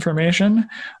sociological information.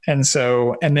 And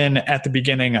then at the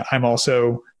beginning, I'm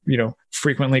also,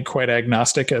 frequently quite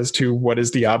agnostic as to what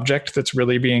is the object that's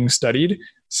really being studied.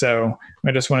 So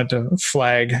I just wanted to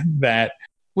flag that.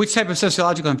 Which type of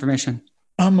sociological information?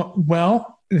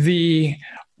 Well, the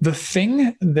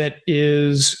thing that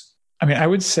is, I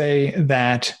would say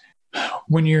that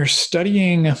when you're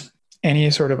studying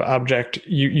any sort of object,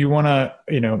 you want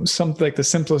to, something like the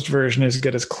simplest version is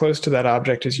get as close to that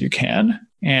object as you can.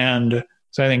 And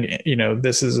so I think,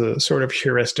 this is a sort of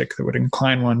heuristic that would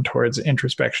incline one towards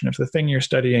introspection if the thing you're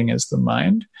studying is the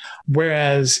mind.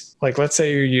 Whereas, let's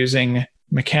say you're using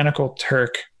Mechanical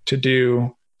Turk to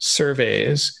do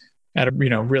surveys at a,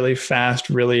 really fast,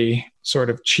 really sort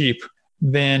of cheap,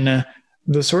 then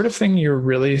the sort of thing you're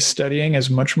really studying is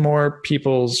much more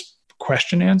people's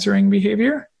question answering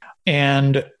behavior.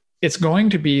 And it's going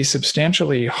to be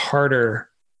substantially harder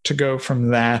to go from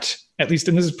that, at least,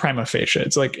 and this is prima facie.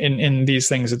 It's like in these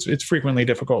things, it's frequently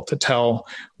difficult to tell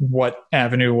what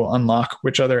avenue will unlock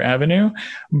which other avenue,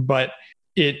 but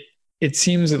it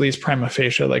seems, at least prima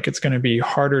facie, like it's going to be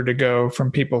harder to go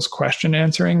from people's question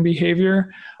answering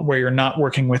behavior, where you're not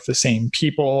working with the same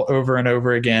people over and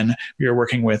over again. You're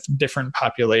working with different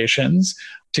populations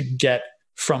to get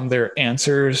from their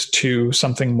answers to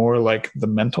something more like the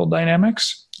mental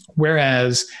dynamics.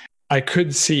 Whereas I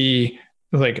could see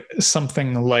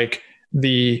something like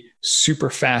the super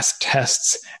fast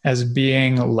tests as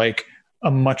being like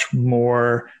a much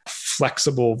more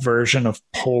flexible version of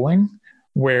polling,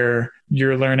 where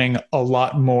you're learning a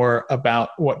lot more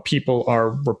about what people are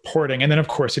reporting. And then, of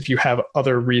course, if you have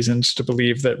other reasons to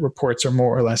believe that reports are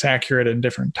more or less accurate in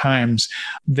different times,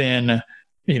 then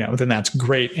that's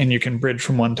great. And you can bridge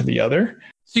from one to the other.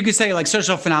 So you could say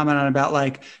social phenomenon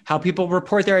about how people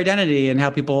report their identity and how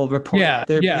people report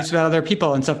their views about other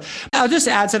people and stuff. I'll just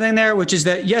add something there, which is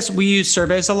that, yes, we use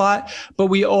surveys a lot, but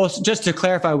we also, just to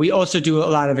clarify, we also do a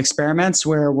lot of experiments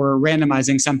where we're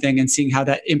randomizing something and seeing how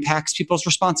that impacts people's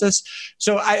responses.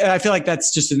 So I feel like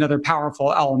that's just another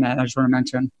powerful element I just want to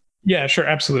mention. Yeah, sure.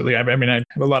 Absolutely. I have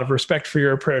a lot of respect for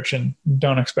your approach and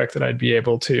don't expect that I'd be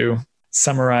able to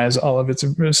summarize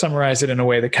it in a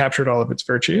way that captured all of its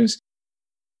virtues.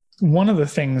 One of the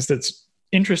things that's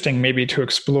interesting maybe to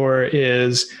explore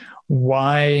is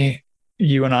why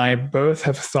you and I both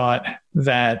have thought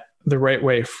that the right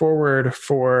way forward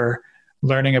for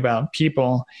learning about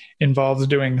people involves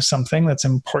doing something that's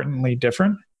importantly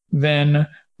different than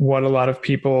what a lot of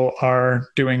people are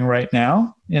doing right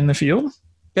now in the field.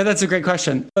 Yeah, that's a great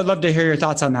question. I'd love to hear your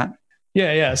thoughts on that.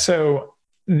 Yeah. So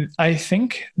I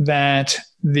think that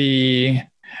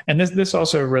this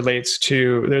also relates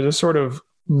to, there's a sort of,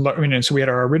 so we had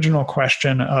our original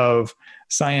question of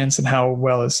science and how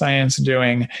well is science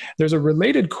doing. There's a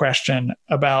related question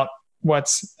about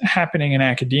what's happening in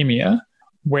academia,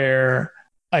 where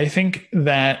I think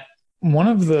that one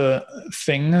of the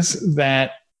things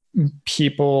that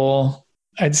people,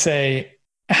 I'd say,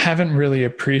 haven't really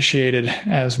appreciated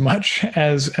as much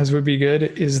as would be good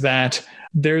is that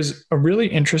there's a really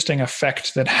interesting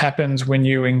effect that happens when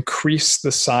you increase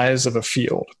the size of a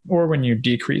field or when you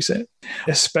decrease it,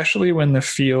 especially when the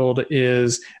field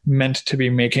is meant to be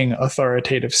making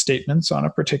authoritative statements on a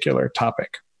particular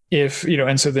topic.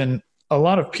 And so then a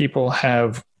lot of people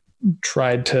have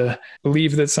tried to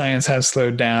believe that science has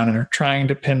slowed down and are trying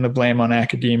to pin the blame on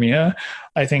academia.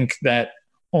 I think that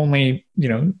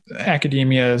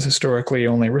academia is historically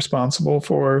only responsible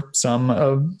for some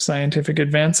of scientific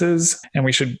advances, and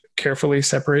we should carefully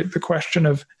separate the question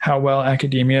of how well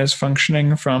academia is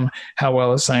functioning from how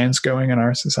well is science going in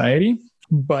our society.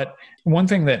 But one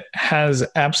thing that has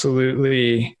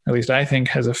absolutely, at least I think,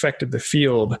 has affected the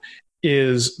field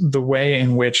is the way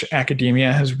in which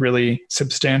academia has really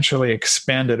substantially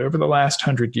expanded over the last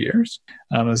 100 years.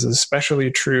 This is especially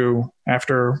true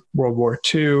after World War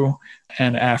II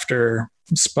and after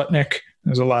Sputnik.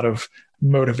 There's a lot of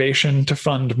motivation to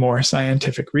fund more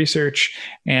scientific research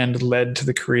and led to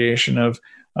the creation of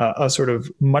a sort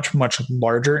of much, much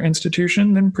larger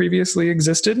institution than previously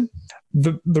existed.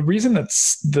 The reason that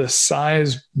the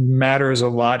size matters a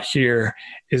lot here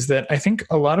is that I think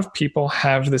a lot of people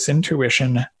have this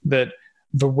intuition that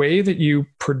the way that you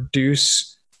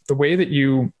produce, the way that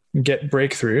you get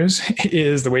breakthroughs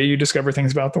is the way you discover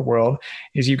things about the world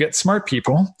is you get smart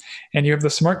people and you have the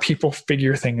smart people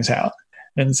figure things out.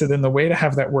 And so then the way to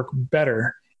have that work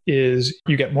better is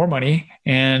you get more money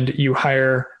and you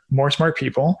hire more smart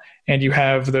people and you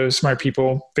have those smart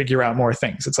people figure out more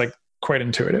things. It's like quite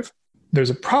intuitive. There's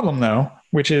a problem though,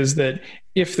 which is that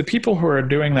if the people who are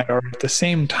doing that are at the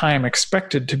same time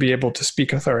expected to be able to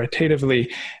speak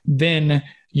authoritatively, then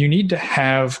you need to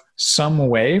have some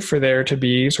way for there to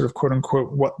be sort of quote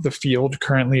unquote what the field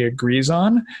currently agrees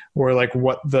on, or like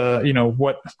what the,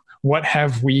 what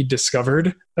have we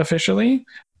discovered officially?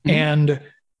 Mm-hmm. And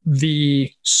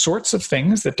the sorts of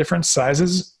things that different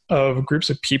sizes of groups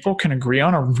of people can agree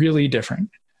on are really different.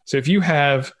 So if you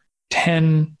have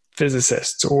 10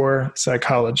 physicists or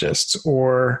psychologists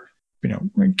or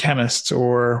chemists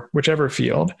or whichever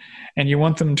field, and you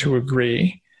want them to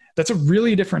agree, that's a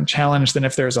really different challenge than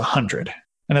if there's 100.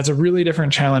 And that's a really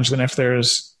different challenge than if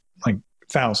there's like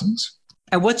thousands.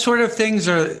 And what sort of things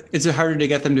is it harder to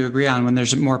get them to agree on when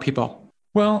there's more people?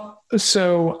 Well,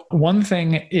 so one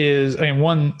thing is,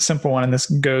 one simple one, and this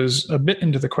goes a bit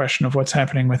into the question of what's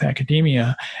happening with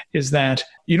academia, is that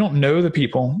you don't know the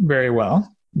people very well.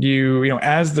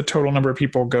 As the total number of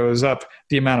people goes up,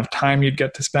 the amount of time you'd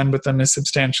get to spend with them is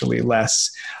substantially less.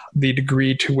 The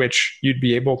degree to which you'd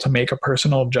be able to make a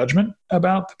personal judgment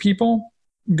about the people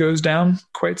goes down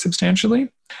quite substantially.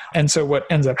 And so what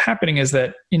ends up happening is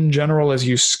that in general, as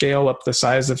you scale up the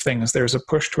size of things, there's a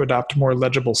push to adopt more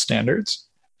legible standards.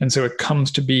 And so it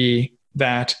comes to be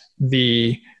that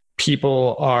the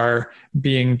people are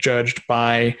being judged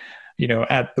by,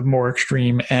 at the more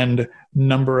extreme end,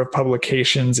 number of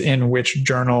publications in which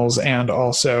journals and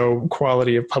also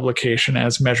quality of publication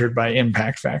as measured by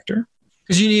impact factor.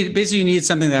 Because you need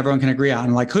something that everyone can agree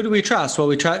on. Like, who do we trust? Well,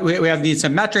 we need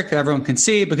some metric that everyone can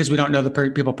see because we don't know the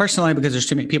people personally because there's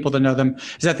too many people to know them.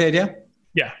 Is that the idea?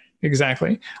 Yeah,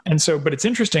 exactly. And so, but it's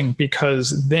interesting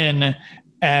because then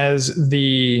as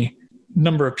the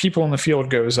number of people in the field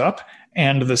goes up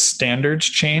and the standards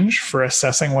change for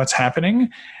assessing what's happening,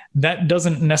 that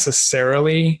doesn't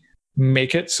necessarily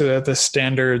make it so that the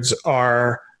standards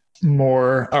are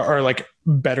like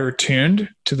better tuned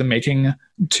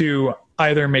to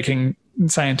either making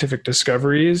scientific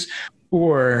discoveries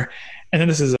or, and then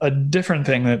this is a different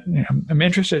thing that I'm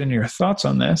interested in your thoughts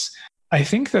on this. I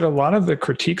think that a lot of the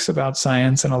critiques about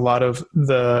science and a lot of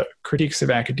the critiques of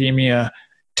academia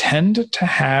tend to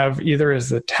have either as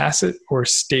the tacit or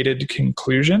stated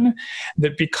conclusion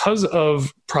that because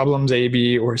of problems A,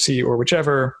 B, or C, or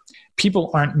whichever,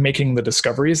 people aren't making the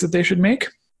discoveries that they should make.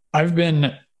 I've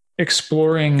been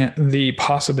exploring the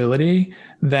possibility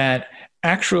that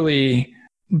actually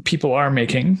people are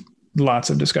making lots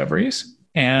of discoveries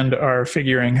and are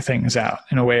figuring things out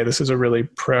in a way. This is a really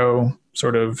pro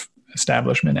sort of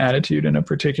establishment attitude in a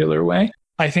particular way.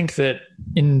 I think that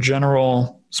in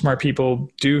general, smart people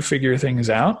do figure things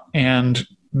out, and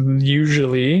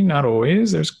usually, not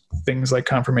always, there's things like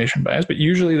confirmation bias, but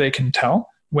usually they can tell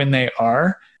when they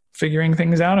are figuring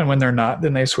things out, and when they're not,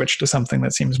 then they switch to something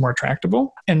that seems more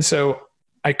tractable. And so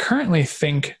I currently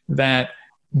think that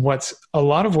a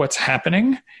lot of what's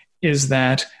happening is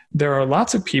that there are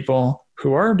lots of people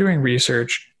who are doing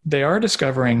research, they are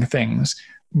discovering things,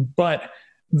 but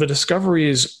the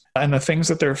discoveries and the things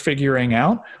that they're figuring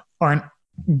out aren't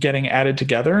getting added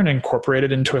together and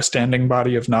incorporated into a standing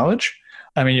body of knowledge.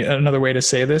 I mean, another way to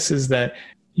say this is that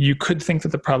you could think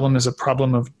that the problem is a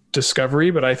problem of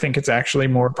discovery, but I think it's actually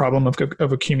more a problem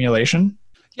of accumulation.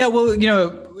 Yeah, well,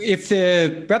 if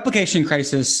the replication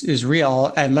crisis is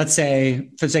real, and let's say,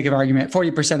 for the sake of argument,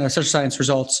 40% of social science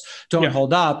results don't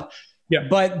hold up,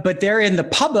 but they're in the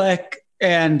public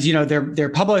and they're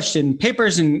published in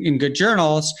papers in good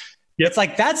journals. It's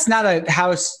like that's not a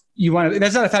house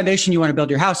that's not a foundation you want to build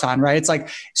your house on, right? It's like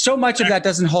so much of that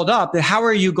doesn't hold up. That how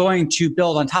are you going to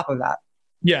build on top of that?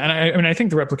 Yeah, and I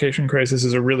think the replication crisis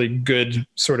is a really good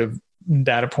sort of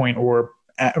data point or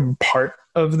part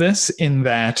of this, in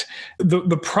that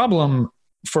the problem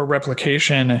for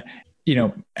replication,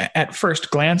 at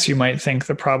first glance, you might think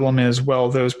the problem is, well,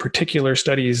 those particular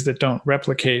studies that don't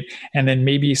replicate, and then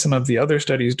maybe some of the other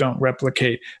studies don't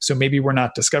replicate. So maybe we're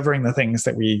not discovering the things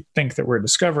that we think that we're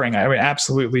discovering. I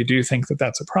absolutely do think that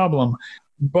that's a problem.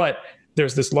 But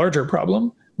there's this larger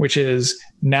problem, which is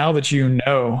now that you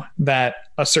know that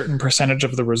a certain percentage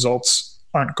of the results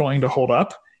aren't going to hold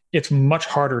up, it's much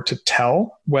harder to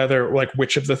tell whether, like,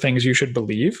 which of the things you should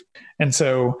believe. And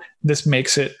so this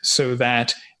makes it so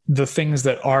that the things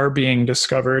that are being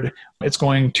discovered, it's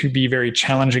going to be very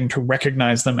challenging to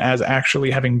recognize them as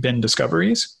actually having been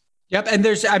discoveries. Yep. And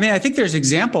I think there's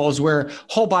examples where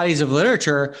whole bodies of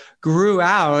literature grew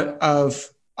out of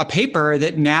a paper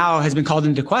that now has been called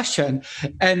into question.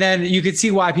 And then you could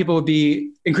see why people would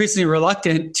be increasingly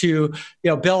reluctant to,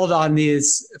 build on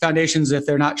these foundations if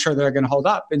they're not sure they're going to hold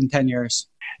up in 10 years.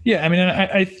 Yeah. I mean,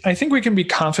 I think we can be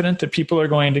confident that people are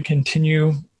going to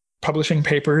continue publishing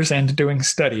papers and doing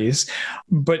studies.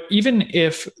 But even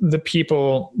if the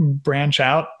people branch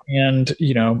out and,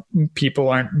 people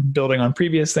aren't building on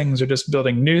previous things or just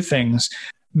building new things,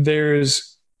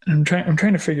 I'm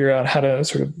trying to figure out how to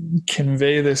sort of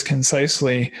convey this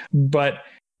concisely. But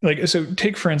so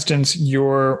take, for instance,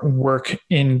 your work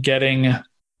in getting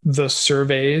the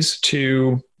surveys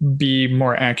to be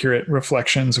more accurate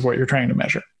reflections of what you're trying to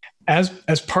measure.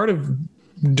 As part of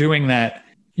doing that,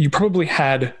 you probably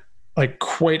had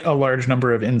quite a large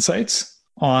number of insights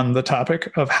on the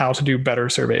topic of how to do better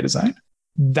survey design.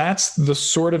 That's the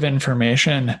sort of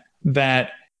information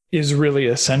that is really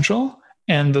essential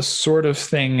and the sort of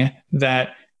thing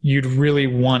that you'd really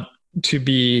want to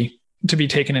be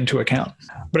taken into account.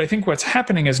 But I think what's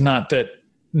happening is not that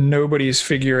nobody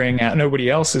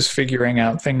else is figuring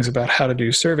out things about how to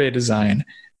do survey design.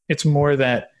 It's more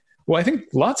that, I think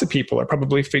lots of people are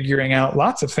probably figuring out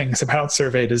lots of things about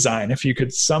survey design. If you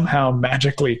could somehow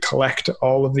magically collect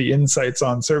all of the insights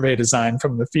on survey design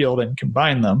from the field and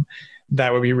combine them,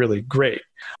 that would be really great.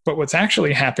 But what's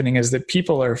actually happening is that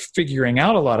people are figuring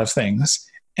out a lot of things,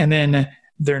 and then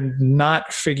they're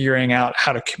not figuring out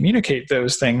how to communicate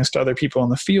those things to other people in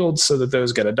the field so that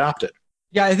those get adopted.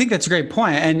 Yeah, I think that's a great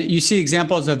point. And you see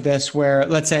examples of this where,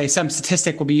 let's say, some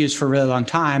statistic will be used for a really long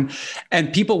time,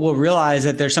 and people will realize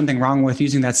that there's something wrong with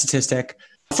using that statistic.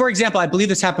 For example, I believe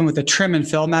this happened with the trim and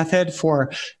fill method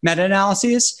for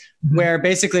meta-analyses, where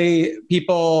basically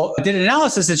people did an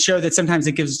analysis that showed that sometimes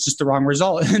it gives just the wrong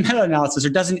result in the meta-analysis, or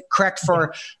doesn't correct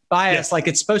for bias like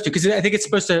it's supposed to. Because I think it's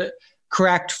supposed to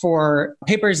correct for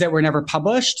papers that were never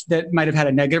published that might have had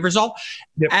a negative result.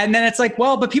 Yep. And then it's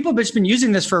but people have just been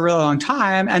using this for a really long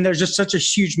time, and there's just such a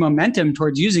huge momentum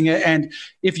towards using it. And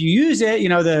if you use it,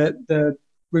 the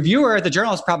reviewer, the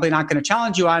journal is probably not going to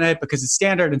challenge you on it because it's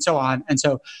standard and so on. And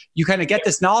so you kind of get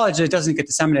this knowledge that doesn't get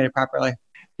disseminated properly.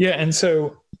 Yeah. And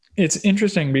so it's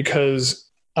interesting because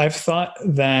I've thought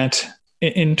that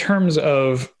in terms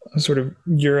of sort of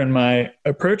your and my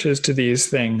approaches to these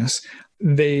things,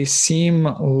 they seem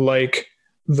like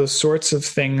the sorts of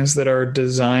things that are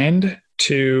designed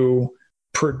to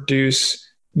produce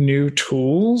new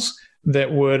tools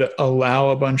that would allow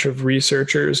a bunch of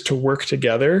researchers to work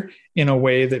together in a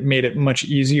way that made it much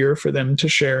easier for them to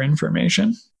share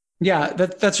information. Yeah,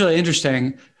 that's really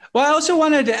interesting. Well, I also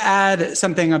wanted to add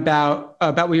something about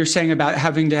what you're saying about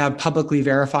having to have publicly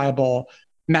verifiable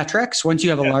metrics once you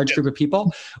have a large group of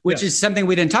people, which is something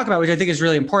we didn't talk about, which I think is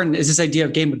really important, is this idea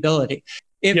of gameability.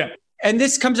 And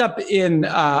this comes up in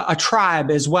a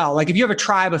tribe as well. Like if you have a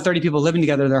tribe of 30 people living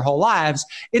together their whole lives,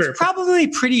 it's probably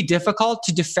pretty difficult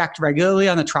to defect regularly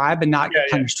on the tribe and not get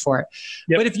punished for it.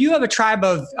 Yep. But if you have a tribe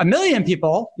of 1 million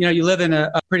people, you live in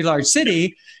a pretty large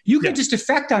city, you can just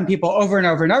defect on people over and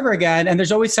over and over again. And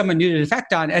there's always someone new to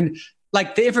defect on. And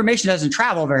the information doesn't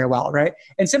travel very well, right?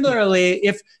 And similarly,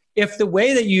 if the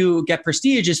way that you get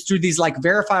prestige is through these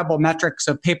verifiable metrics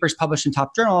of papers published in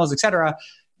top journals, et cetera,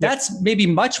 that's maybe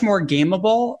much more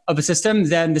gameable of a system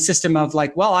than the system of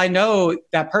I know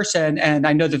that person and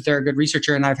I know that they're a good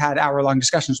researcher and I've had hour-long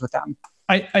discussions with them.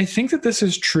 I think that this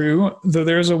is true, though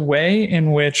there's a way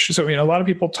in which, a lot of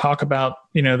people talk about,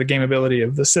 the gameability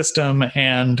of the system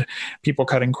and people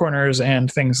cutting corners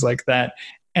and things like that.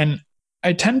 And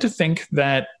I tend to think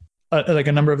that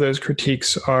a number of those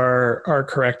critiques are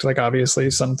correct.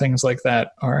 Obviously some things like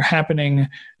that are happening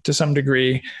to some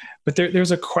degree, but there's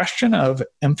a question of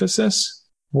emphasis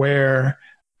where,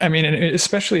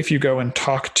 especially if you go and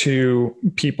talk to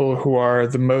people who are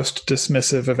the most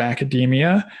dismissive of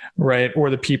academia, right? Or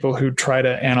the people who try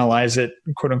to analyze it,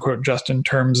 quote unquote, just in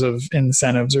terms of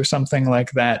incentives or something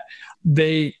like that,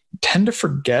 they tend to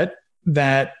forget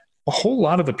that a whole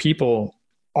lot of the people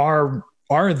are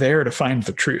there to find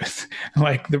the truth.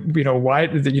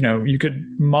 You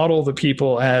could model the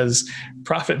people as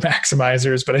profit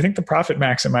maximizers, but I think the profit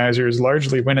maximizers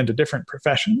largely went into different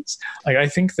professions. I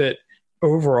think that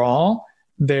overall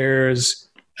there's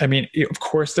I mean, of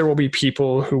course, there will be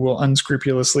people who will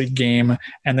unscrupulously game.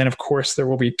 And then, of course, there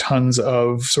will be tons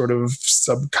of sort of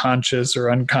subconscious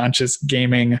or unconscious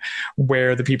gaming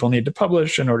where the people need to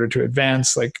publish in order to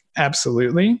advance. Like,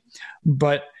 absolutely.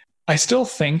 But I still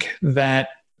think that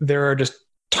there are just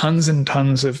tons and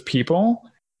tons of people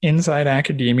inside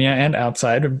academia and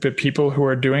outside, but people who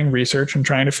are doing research and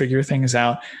trying to figure things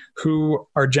out, who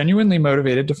are genuinely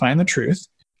motivated to find the truth.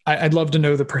 I'd love to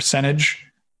know the percentage,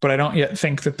 but I don't yet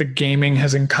think that the gaming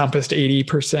has encompassed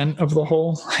 80% of the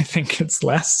whole. I think it's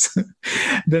less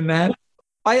than that.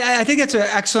 I think that's an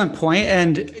excellent point.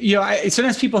 And,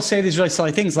 sometimes people say these really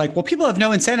silly things like, well, people have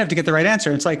no incentive to get the right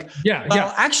answer. It's like,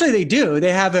 actually they do.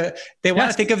 They want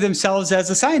to think of themselves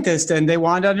as a scientist and they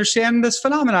want to understand this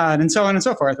phenomenon and so on and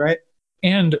so forth, right?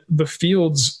 And the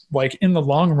fields, like in the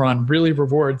long run, really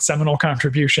reward seminal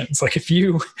contributions. Like if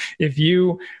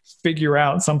you figure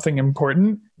out something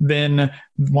important, then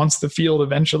once the field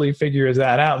eventually figures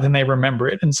that out, then they remember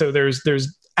it. And so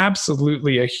there's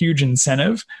absolutely a huge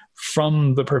incentive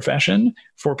from the profession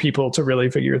for people to really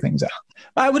figure things out.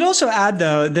 I would also add,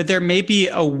 though, that there may be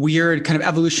a weird kind of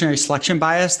evolutionary selection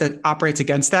bias that operates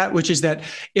against that, which is that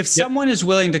if someone is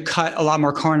willing to cut a lot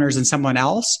more corners than someone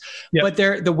else, but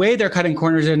the way they're cutting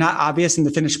corners are not obvious in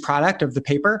the finished product of the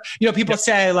paper. People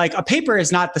say like a paper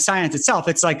is not the science itself.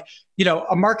 It's like,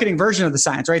 a marketing version of the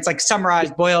science, right? It's like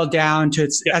summarized, boiled down to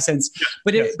its essence,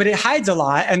 but it hides a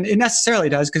lot, and it necessarily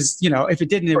does because, if it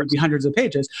didn't, it would be hundreds of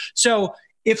pages. So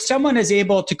if someone is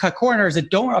able to cut corners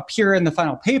that don't appear in the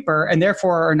final paper and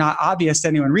therefore are not obvious to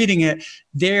anyone reading it,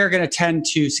 they're going to tend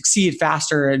to succeed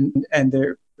faster and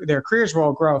their careers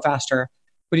will grow faster.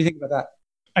 What do you think about that?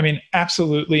 I mean,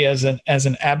 absolutely. As an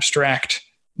abstract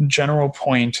general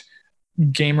point,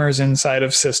 gamers inside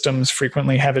of systems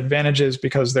frequently have advantages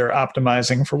because they're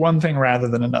optimizing for one thing rather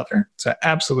than another. So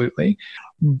absolutely.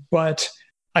 But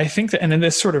I think that, and then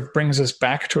this sort of brings us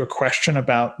back to a question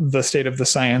about the state of the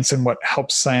science and what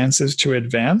helps sciences to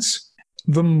advance.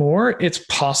 The more it's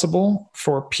possible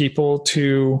for people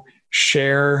to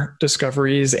share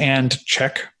discoveries and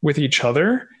check with each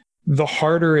other, the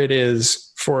harder it is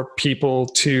for people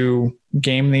to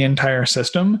game the entire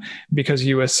system, because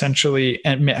you essentially,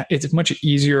 and it's much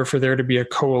easier for there to be a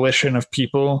coalition of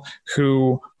people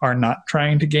who are not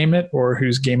trying to game it or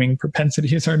whose gaming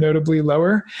propensities are notably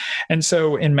lower. And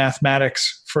so in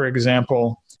mathematics, for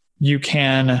example, you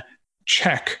can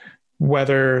check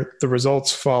whether the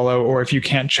results follow, or if you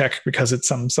can't check because it's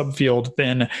some subfield,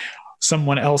 then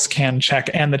someone else can check,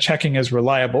 and the checking is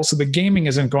reliable. So the gaming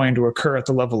isn't going to occur at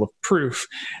the level of proof.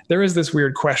 There is this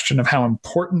weird question of how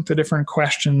important the different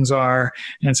questions are.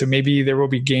 And so maybe there will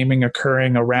be gaming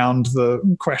occurring around the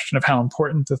question of how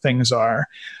important the things are.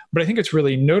 But I think it's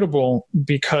really notable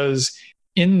because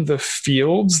in the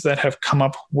fields that have come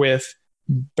up with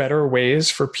better ways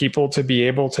for people to be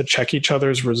able to check each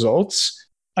other's results,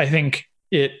 I think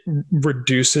it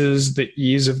reduces the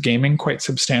ease of gaming quite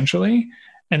substantially.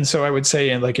 And so I would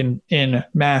say like in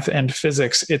math and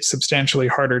physics, it's substantially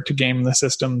harder to game the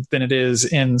system than it is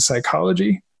in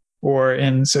psychology or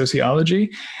in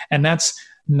sociology. And that's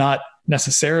not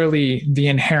necessarily the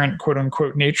inherent quote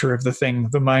unquote nature of the thing.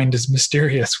 The mind is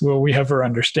mysterious. Will we ever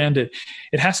understand it?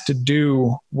 It has to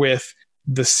do with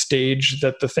the stage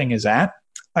that the thing is at.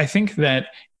 I think that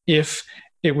if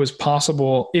it was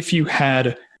possible, if you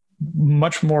had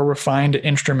much more refined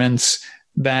instruments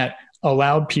that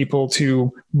allowed people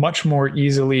to much more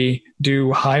easily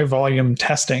do high volume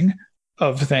testing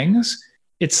of things,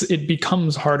 it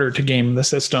becomes harder to game the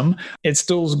system. It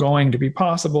still is going to be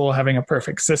possible. Having a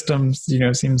perfect system,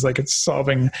 seems like it's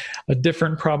solving a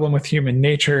different problem with human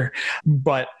nature.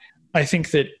 But I think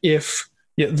that if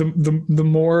the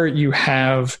more you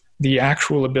have the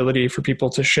actual ability for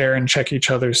people to share and check each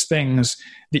other's things,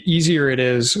 the easier it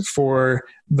is for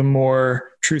the more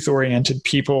truth-oriented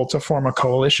people to form a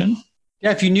coalition. Yeah,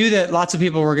 if you knew that lots of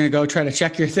people were going to go try to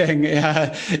check your thing,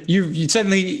 you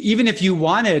suddenly, even if you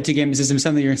wanted to game the system,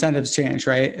 suddenly your incentives change,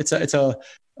 right? It's a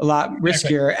lot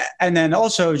riskier. Okay. And then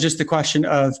also just the question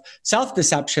of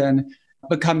self-deception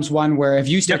becomes one where if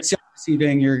you start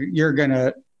self-deceiving, you're going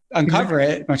to uncover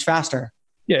it much faster.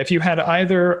 Yeah, if you had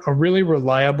either a really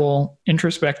reliable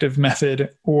introspective method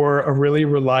or a really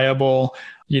reliable,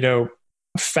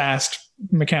 fast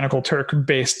mechanical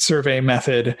Turk-based survey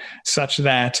method such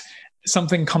that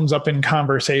something comes up in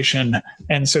conversation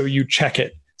and so you check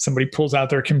it. Somebody pulls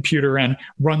out their computer and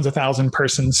runs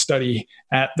 1,000-person study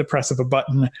at the press of a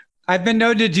button. I've been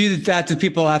known to do that to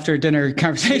people after dinner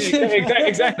conversation.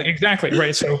 Exactly.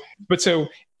 Right. So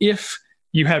if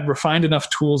you had refined enough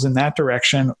tools in that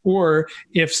direction, or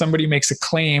if somebody makes a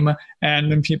claim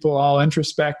and then people all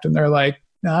introspect and they're like,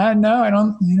 no, I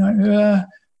don't, I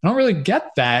don't really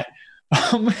get that.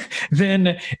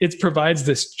 Then it provides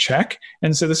this check.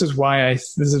 And so this is why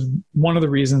this is one of the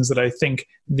reasons that I think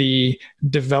the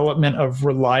development of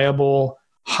reliable,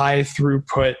 high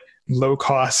throughput, low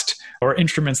cost, or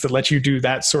instruments that let you do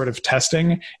that sort of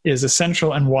testing is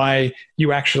essential, and why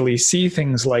you actually see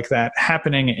things like that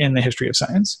happening in the history of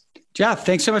science. Jeff,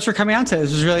 thanks so much for coming on today.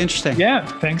 This was really interesting. Yeah,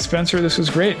 thanks, Spencer. This was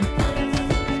great.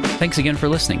 Thanks again for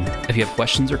listening. If you have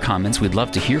questions or comments, we'd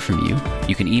love to hear from you.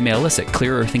 You can email us at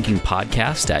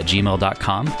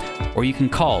clearerthinkingpodcast@gmail.com, or you can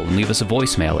call and leave us a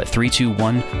voicemail at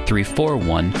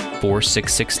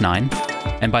 321-341-4669.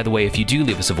 And by the way, if you do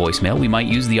leave us a voicemail, we might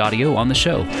use the audio on the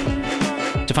show.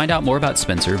 To find out more about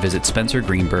Spencer, visit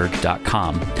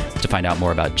spencergreenberg.com. To find out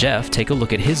more about Jeff, take a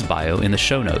look at his bio in the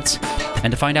show notes.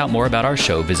 And to find out more about our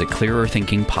show, visit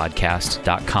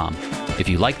clearerthinkingpodcast.com. If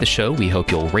you like the show, we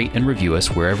hope you'll rate and review us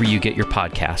wherever you get your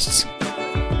podcasts.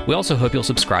 We also hope you'll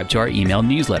subscribe to our email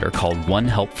newsletter called One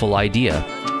Helpful Idea.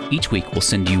 Each week, we'll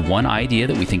send you one idea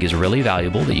that we think is really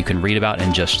valuable that you can read about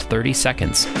in just 30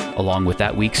 seconds, along with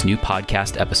that week's new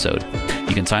podcast episode.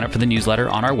 You can sign up for the newsletter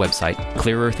on our website,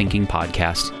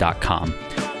 clearerthinkingpodcast.com.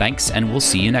 Thanks, and we'll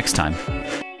see you next time.